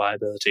commercial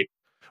viability.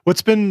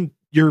 What's been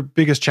your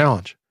biggest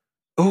challenge?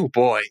 Oh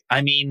boy.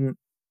 I mean,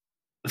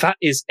 that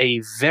is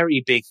a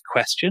very big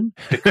question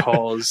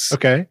because...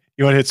 Okay.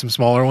 You want to hit some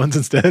smaller ones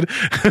instead?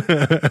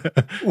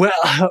 Well,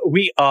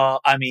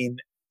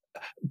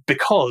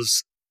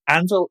 because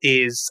Anvil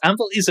is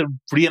a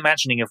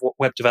reimagining of what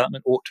web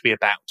development ought to be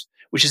about,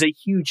 which is a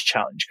huge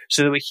challenge.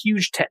 So there were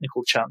huge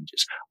technical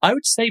challenges. I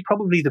would say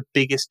probably the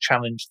biggest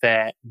challenge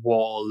there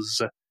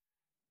was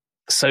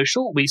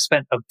social. We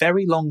spent a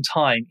very long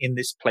time in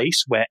this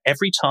place where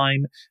every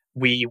time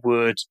we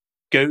would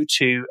go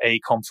to a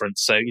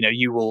conference, so,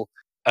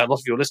 a lot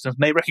of your listeners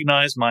may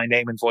recognize my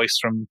name and voice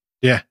from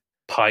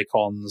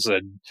PyCons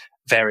and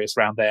various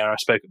around there. I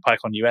spoke at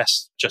PyCon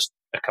US just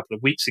a couple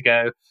of weeks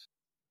ago.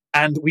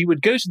 And we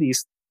would go to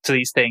these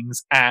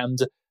things and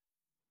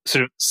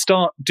sort of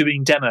start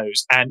doing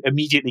demos and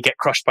immediately get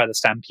crushed by the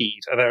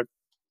stampede.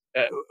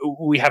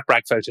 We have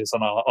brag photos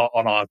on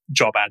our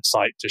job ad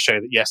site to show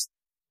that, yes,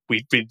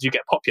 we do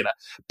get popular.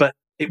 But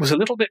it was a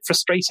little bit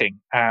frustrating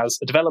as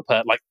a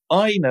developer.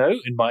 I know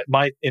in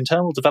my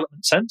internal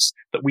development sense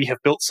that we have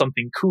built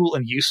something cool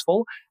and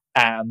useful,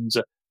 and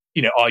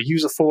our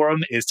user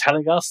forum is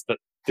telling us that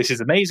this is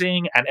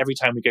amazing, and every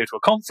time we go to a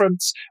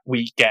conference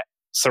we get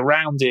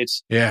surrounded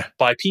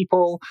by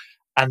people,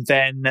 and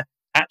then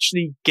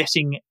actually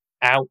getting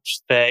out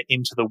there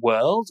into the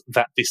world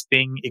that this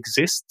thing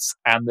exists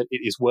and that it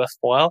is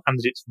worthwhile and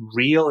that it's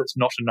real, it's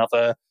not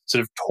another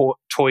sort of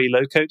toy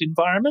low-code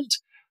environment,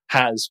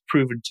 has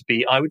proven to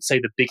be, I would say,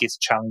 the biggest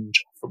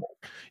challenge of them all.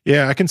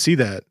 Yeah, I can see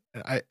that.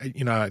 I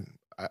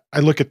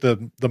look at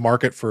the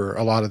market for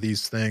a lot of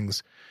these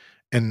things,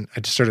 and I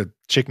just sort of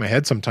shake my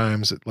head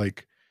sometimes at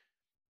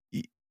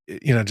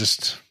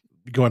just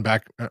going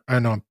back. I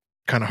know I'm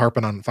kind of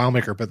harping on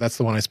FileMaker, but that's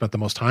the one I spent the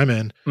most time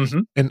in.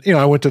 Mm-hmm. And,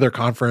 I went to their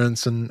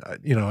conference and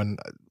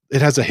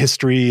it has a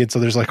history. And so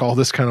there's all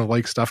this kind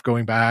of stuff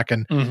going back.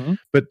 And,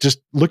 but just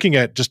looking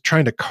at just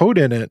trying to code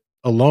in it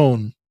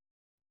alone,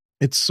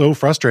 it's so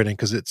frustrating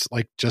because it's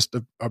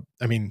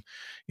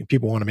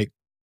people want to make,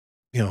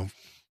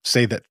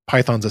 say that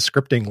Python's a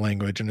scripting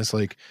language, and it's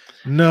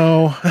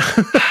no,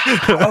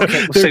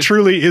 there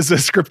truly is a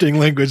scripting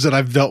language that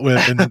I've dealt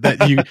with, and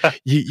that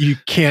you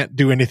can't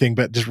do anything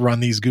but just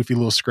run these goofy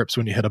little scripts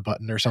when you hit a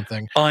button or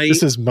something.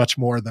 This is much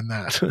more than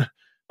that.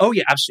 Oh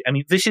yeah, absolutely. I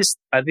mean, this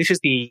is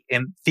the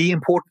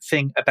important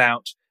thing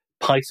about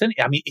Python.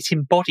 I mean, it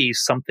embodies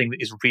something that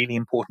is really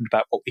important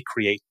about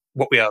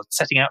what we are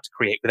setting out to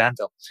create with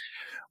Anvil,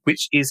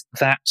 which is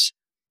that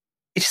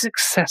it is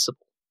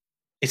accessible.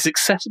 It's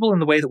accessible in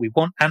the way that we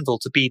want Anvil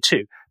to be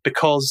too,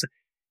 because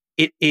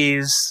it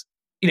is,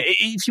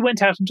 if you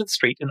went out into the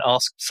street and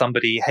asked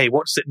somebody, hey,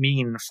 what does it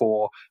mean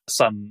for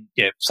some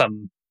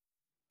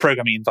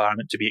programming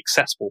environment to be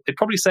accessible? They'd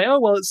probably say, oh,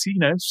 well, it's,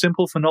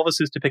 simple for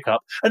novices to pick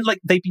up. And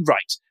they'd be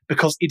right,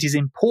 because it is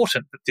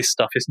important that this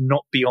stuff is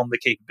not beyond the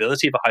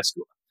capability of a high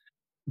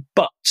schooler.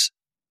 But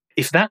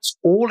if that's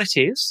all it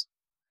is,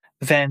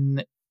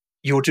 then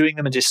you're doing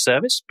them a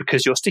disservice,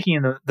 because you're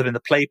sticking them in the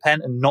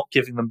playpen and not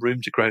giving them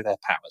room to grow their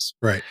powers.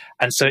 Right.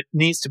 And so it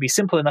needs to be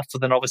simple enough for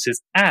the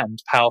novices and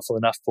powerful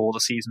enough for the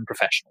seasoned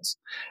professionals.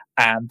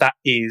 And that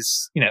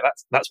is,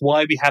 that's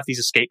why we have these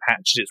escape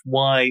hatches. It's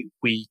why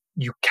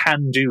you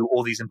can do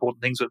all these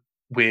important things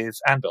with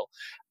Anvil.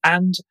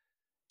 And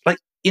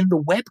in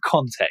the web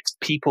context,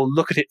 people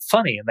look at it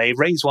funny and they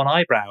raise one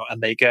eyebrow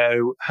and they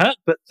go,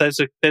 but there's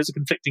a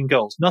conflicting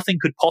goals. Nothing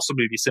could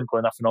possibly be simple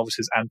enough for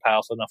novices and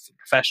powerful enough for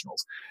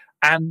professionals.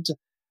 And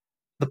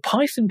the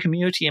Python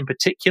community in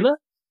particular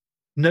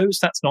knows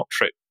that's not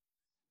true,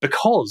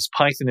 because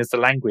Python is the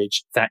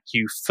language that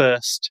you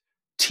first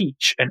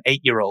teach an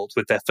 8-year-old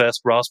with their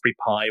first Raspberry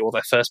Pi or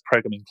their first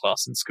programming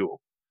class in school.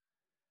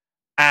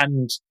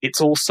 And it's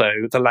also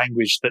the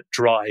language that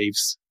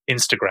drives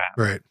Instagram,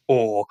 right,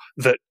 or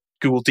that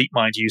Google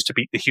DeepMind used to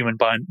beat the human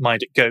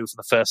mind at Go for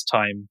the first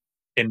time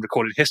in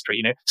recorded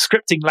history.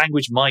 Scripting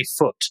language my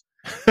foot.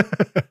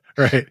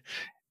 Right.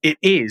 It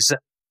is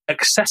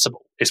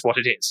accessible, is what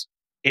it is.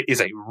 It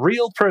is a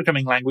real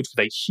programming language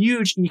with a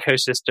huge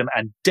ecosystem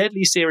and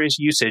deadly serious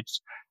usage.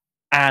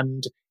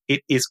 And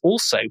it is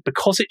also,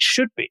 because it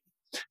should be,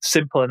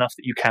 simple enough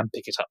that you can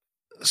pick it up.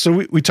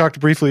 So we talked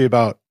briefly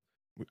about,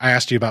 I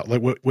asked you about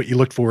what you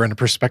looked for in a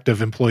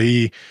prospective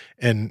employee,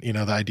 and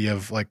the idea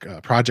of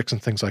projects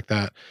and things like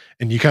that.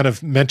 And you kind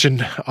of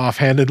mentioned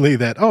offhandedly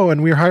that,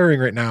 and we're hiring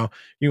right now.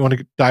 You want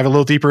to dive a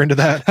little deeper into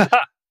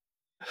that?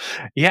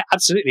 Yeah,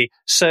 absolutely.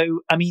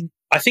 So, I mean,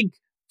 I think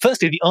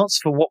firstly, the answer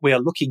for what we are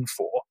looking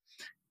for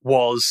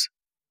was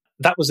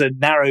a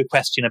narrow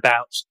question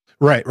about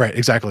right,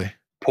 exactly,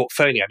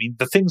 portfolio. I mean,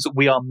 the things that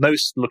we are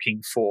most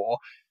looking for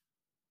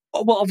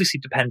will obviously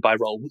depend by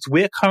role.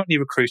 We're currently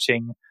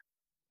recruiting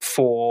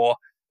for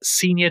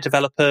senior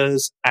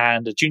developers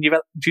and junior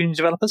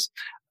developers,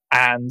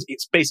 and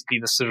it's basically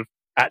the sort of,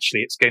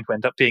 actually it's going to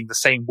end up being the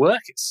same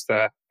work. It's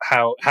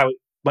how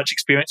much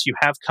experience you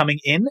have coming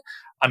in.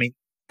 I mean,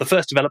 the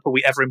first developer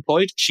we ever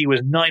employed, she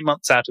was 9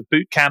 months out of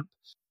boot camp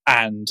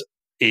and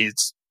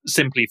is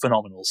simply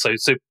phenomenal. So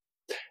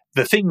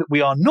the thing that we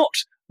are not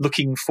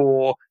looking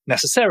for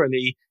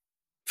necessarily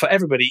for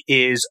everybody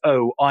is,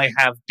 I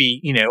have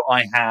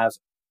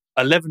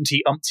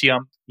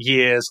 11-umpty-ump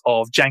years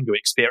of Django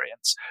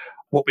experience.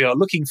 What we are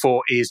looking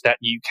for is that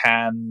you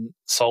can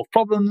solve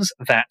problems,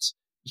 that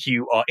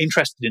you are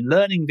interested in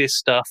learning this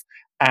stuff,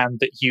 and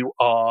that you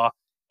are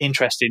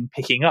interested in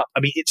picking up.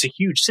 I mean, it's a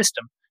huge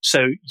system,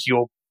 so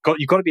you've got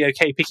to be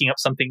okay picking up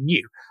something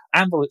new.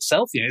 Anvil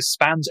itself,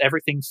 spans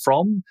everything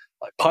from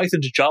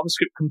Python to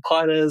JavaScript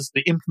compilers,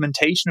 the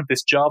implementation of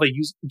this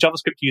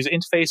JavaScript user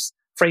interface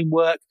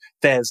framework.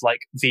 There's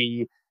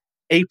the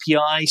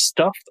API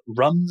stuff that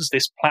runs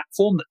this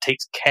platform that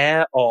takes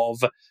care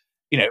of,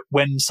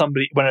 when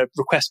a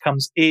request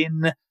comes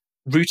in,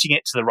 routing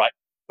it to the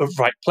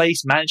right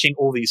place, managing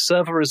all these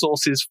server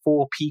resources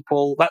for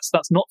people. That's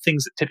not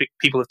things that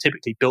people have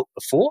typically built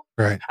before.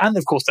 Right. And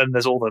of course, then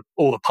there's all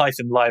the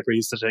Python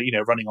libraries that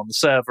are running on the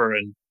server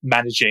and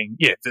managing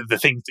the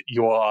things that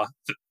you are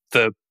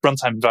the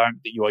runtime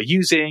environment that you are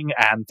using,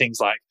 and things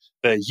like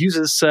the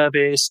users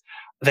service.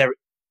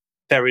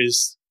 There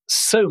is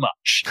so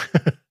much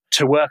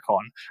to work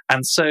on.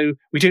 And so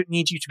we don't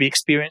need you to be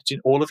experienced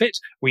in all of it.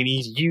 We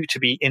need you to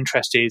be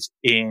interested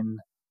in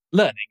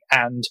learning.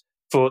 And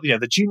for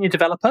the junior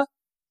developer,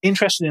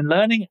 interested in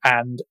learning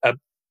and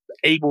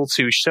able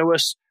to show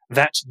us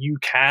that you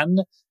can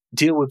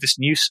deal with this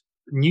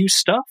new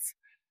stuff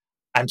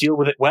and deal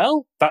with it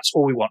well, that's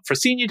all we want. For a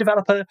senior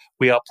developer,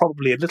 we are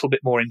probably a little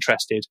bit more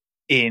interested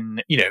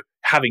in,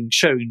 having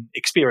shown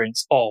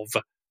experience of,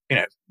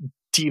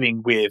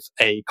 dealing with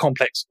a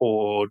complex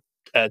or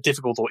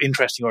difficult or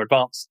interesting or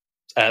advanced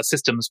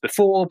systems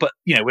before. But,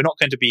 we're not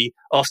going to be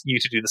asking you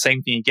to do the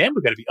same thing again.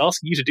 We're going to be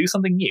asking you to do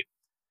something new.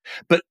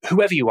 But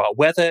whoever you are,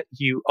 whether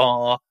you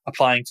are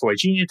applying for a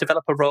junior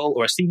developer role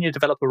or a senior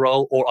developer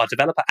role, or are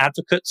developer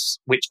advocates,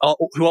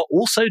 who are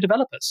also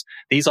developers,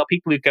 these are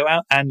people who go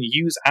out and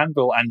use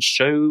Anvil and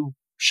show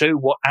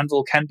what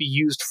Anvil can be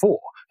used for.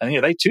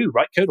 And they too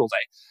write code all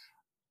day.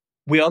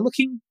 We are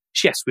looking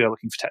for technical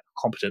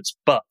competence,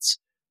 but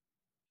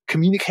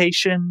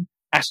communication,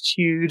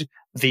 attitude,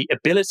 the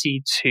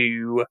ability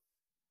to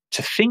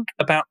think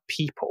about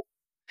people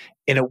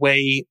in a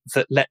way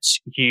that lets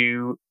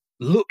you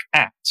look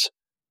at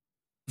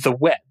the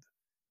web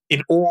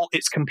in all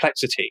its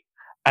complexity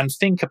and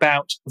think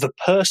about the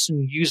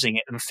person using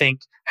it and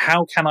think,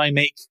 how can I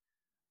make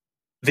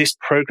this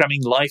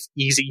programming life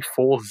easy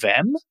for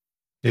them?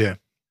 Yeah.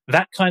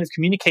 That kind of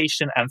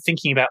communication and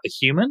thinking about the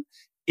human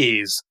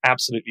is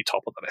absolutely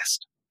top of the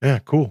list. Yeah,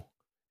 cool.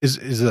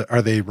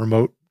 Are they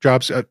remote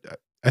jobs?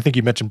 I think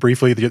you mentioned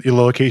briefly your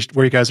location,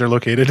 where you guys are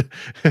located.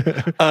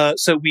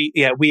 So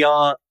we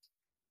are.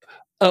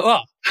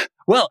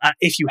 Well,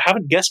 if you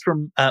haven't guessed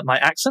from my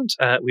accent,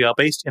 we are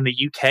based in the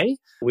UK.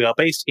 We are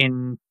based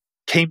in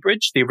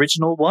Cambridge, the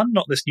original one,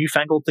 not this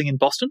newfangled thing in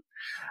Boston.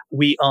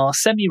 We are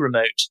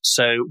semi-remote,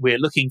 so we're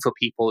looking for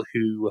people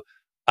who,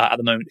 at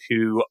the moment,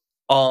 who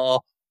are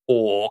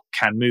or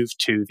can move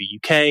to the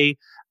UK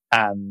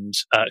and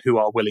who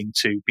are willing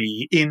to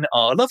be in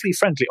our lovely,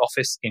 friendly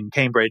office in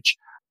Cambridge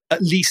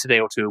at least a day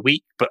or two a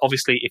week. But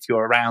obviously, if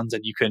you're around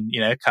and you can,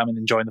 come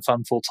and join the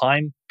fun full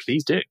time,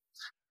 please do.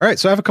 All right,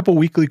 so I have a couple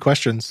weekly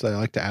questions that I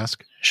like to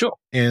ask. Sure.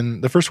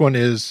 And the first one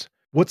is,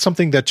 what's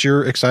something that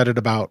you're excited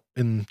about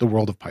in the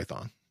world of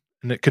Python?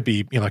 And it could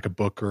be like a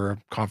book or a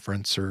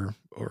conference or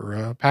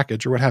a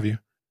package or what have you.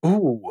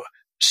 Ooh,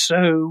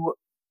 so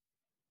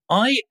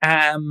I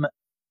am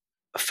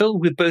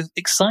filled with both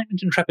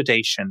excitement and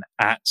trepidation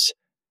at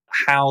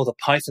how the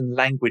Python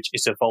language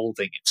is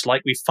evolving. It's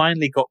like we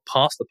finally got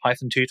past the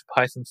Python 2 to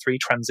Python 3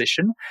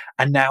 transition,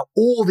 and now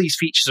all these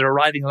features are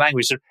arriving in the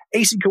language. So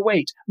async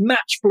await,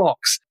 match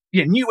blocks,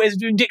 new ways of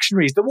doing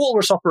dictionaries, the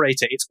walrus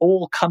operator. It's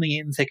all coming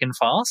in thick and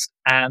fast.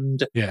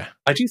 And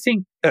I do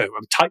think, I'm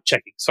type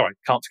checking. Sorry,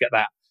 can't forget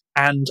that.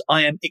 And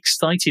I am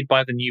excited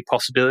by the new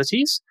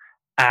possibilities.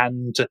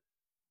 And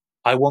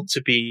I want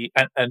to be,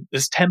 and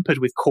it's tempered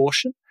with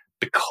caution,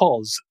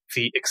 because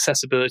the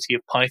accessibility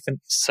of Python is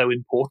so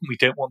important. We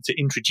don't want to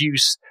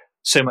introduce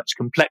so much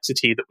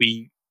complexity that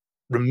we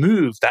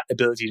remove that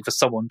ability for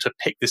someone to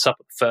pick this up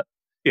for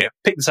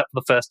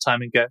the first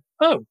time and go,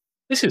 oh,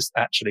 this is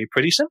actually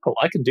pretty simple.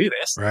 I can do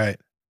this. Right.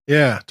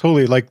 Yeah,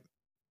 totally. Like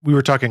we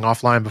were talking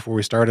offline before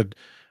we started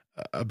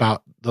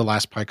about the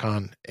last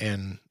PyCon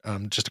and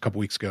just a couple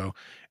weeks ago,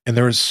 and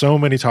there was so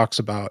many talks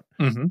about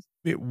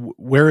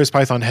where is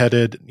Python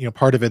headed.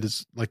 Part of it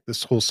is like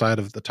this whole side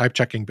of the type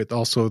checking, but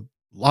also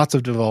lots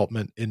of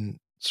development in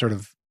sort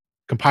of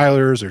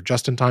compilers or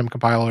just-in-time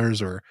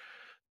compilers, or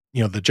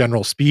the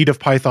general speed of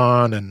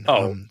Python, and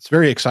it's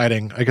very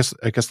exciting. I guess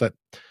that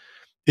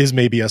is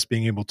maybe us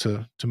being able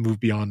to move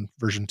beyond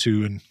version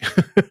 2 and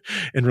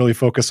and really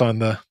focus on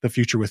the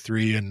future with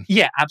 3. And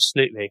yeah,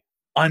 absolutely.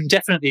 I'm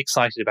definitely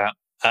excited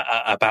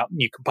about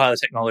new compiler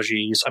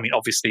technologies. I mean,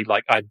 obviously,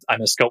 like I'm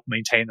a Sculpt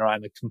maintainer.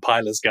 I'm a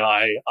compilers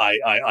guy.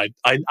 I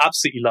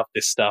absolutely love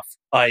this stuff.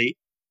 We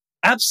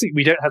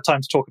don't have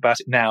time to talk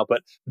about it now,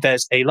 but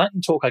there's a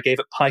lightning talk I gave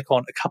at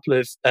PyCon a couple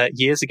of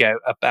years ago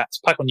about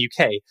PyCon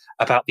UK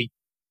about the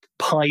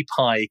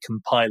PyPy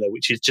compiler,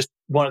 which is just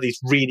one of these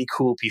really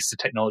cool pieces of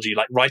technology,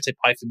 like write a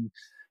Python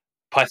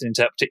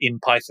interpreter in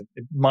Python.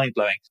 Mind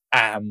blowing.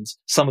 And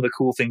some of the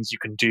cool things you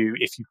can do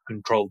if you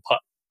control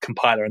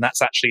compiler. And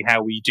that's actually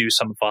how we do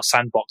some of our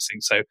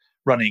sandboxing. So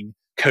running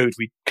code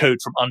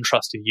from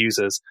untrusted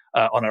users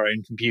on our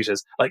own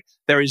computers. Like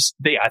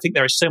I think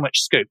there is so much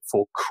scope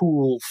for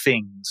cool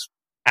things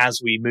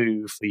as we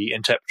move the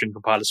interpreter and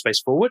compiler space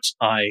forward.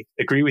 I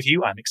agree with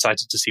you. I'm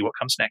excited to see what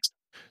comes next.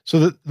 So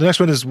the next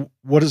one is,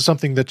 what is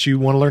something that you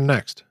want to learn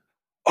next?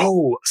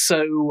 Oh,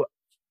 so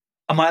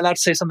am I allowed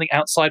to say something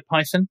outside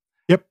Python?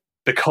 Yep.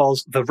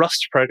 Because the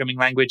Rust programming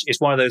language is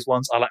one of those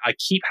ones I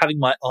keep having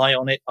my eye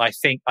on it. I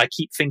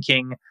keep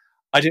thinking,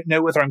 I don't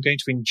know whether I'm going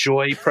to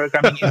enjoy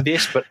programming in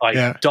this, but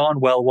I darn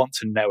well want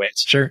to know it.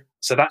 Sure.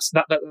 So that's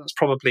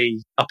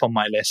probably up on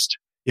my list.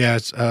 Yeah,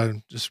 it's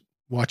just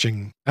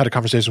had a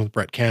conversation with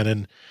Brett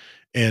Cannon,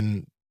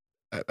 and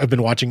I've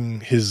been watching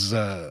his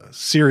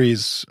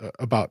series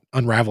about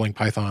unraveling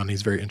Python.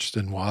 He's very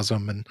interested in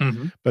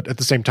WASM, but at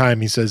the same time,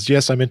 he says,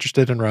 yes, I'm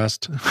interested in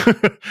Rust.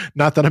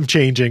 Not that I'm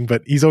changing,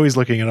 but he's always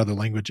looking at other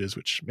languages,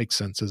 which makes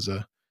sense as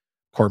a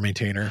core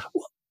maintainer.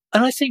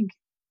 And I think,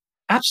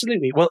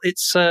 absolutely. Well,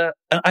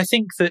 I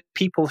think that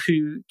people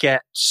who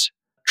get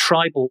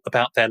tribal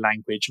about their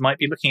language might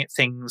be looking at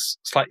things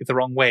slightly the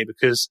wrong way,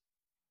 because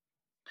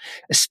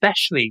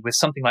especially with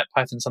something like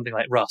Python, something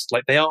like Rust,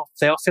 like they are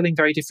filling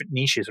very different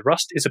niches.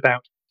 Rust is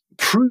about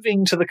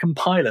proving to the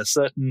compiler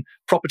certain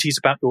properties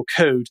about your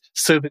code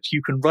so that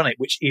you can run it,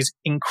 which is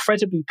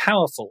incredibly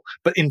powerful,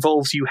 but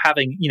involves you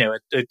having,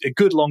 a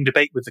good long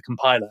debate with the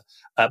compiler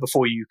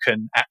before you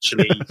can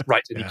actually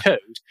write any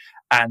code.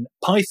 And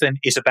Python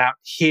is about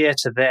here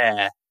to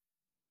there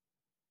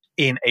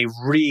in a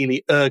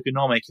really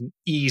ergonomic and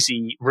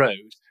easy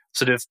road.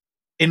 Sort of,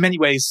 in many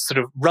ways, sort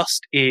of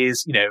Rust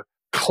is,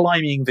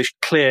 climbing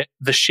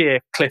the sheer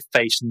cliff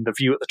face, and the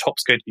view at the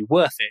top's going to be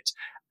worth it.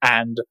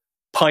 And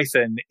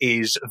Python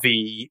is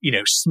the,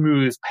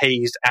 smooth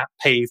paved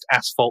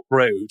asphalt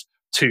road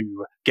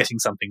to getting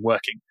something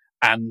working.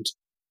 And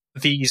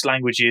these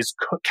languages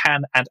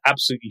can and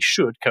absolutely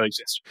should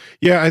coexist.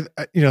 Yeah,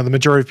 the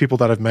majority of people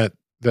that I've met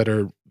that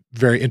are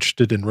very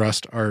interested in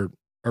Rust are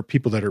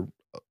people that are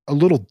a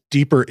little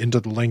deeper into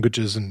the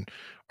languages and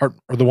are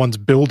the ones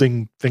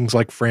building things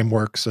like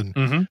frameworks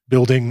and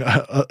building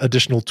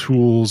additional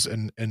tools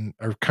and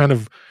are kind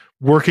of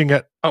working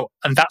at... Oh,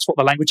 and that's what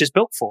the language is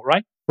built for,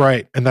 right?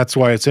 Right. And that's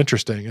why it's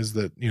interesting is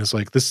that, it's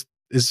like this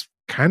is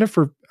kind of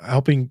for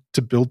helping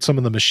to build some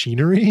of the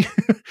machinery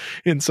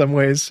in some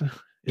ways.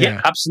 Yeah,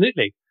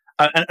 absolutely.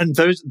 And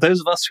those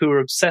of us who are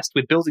obsessed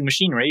with building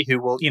machinery, who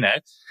will,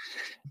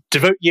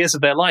 devote years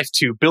of their life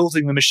to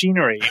building the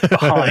machinery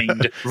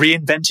behind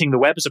reinventing the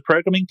web as a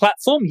programming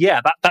platform,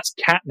 that's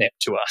catnip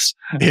to us.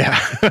 Yeah,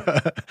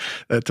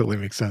 that totally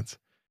makes sense.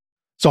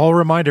 So I'll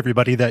remind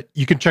everybody that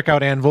you can check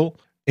out Anvil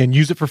and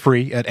use it for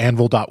free at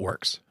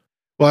anvil.works.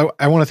 Well,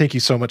 I want to thank you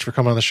so much for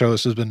coming on the show.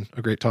 This has been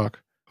a great talk.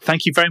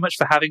 Thank you very much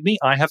for having me.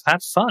 I have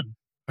had fun.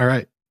 All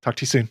right. Talk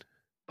to you soon.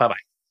 Bye-bye.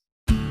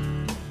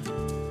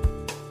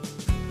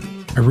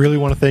 I really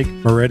want to thank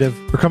Meredith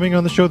for coming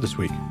on the show this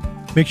week.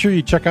 Make sure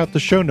you check out the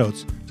show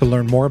notes to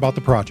learn more about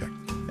the project.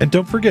 And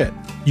don't forget,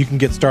 you can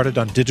get started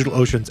on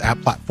DigitalOcean's app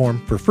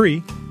platform for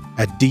free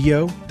at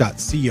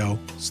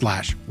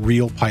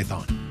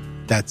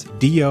do.co/realpython. That's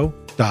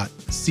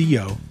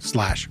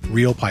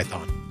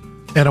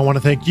do.co/realpython. And I want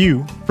to thank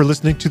you for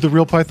listening to the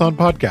Real Python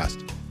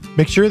podcast.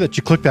 Make sure that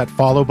you click that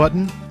follow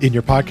button in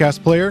your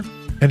podcast player.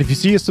 And if you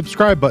see a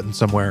subscribe button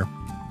somewhere,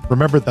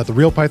 remember that the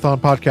Real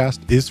Python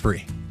podcast is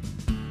free.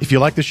 If you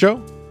like the show,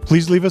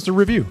 please leave us a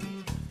review.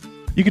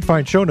 You can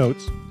find show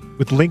notes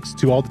with links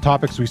to all the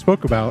topics we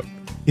spoke about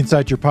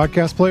inside your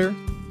podcast player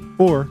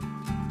or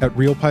at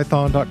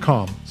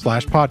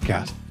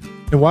realpython.com/podcast.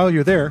 And while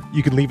you're there,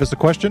 you can leave us a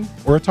question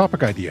or a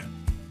topic idea.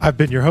 I've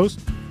been your host,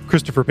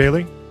 Christopher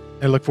Bailey,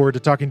 and look forward to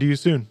talking to you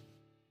soon.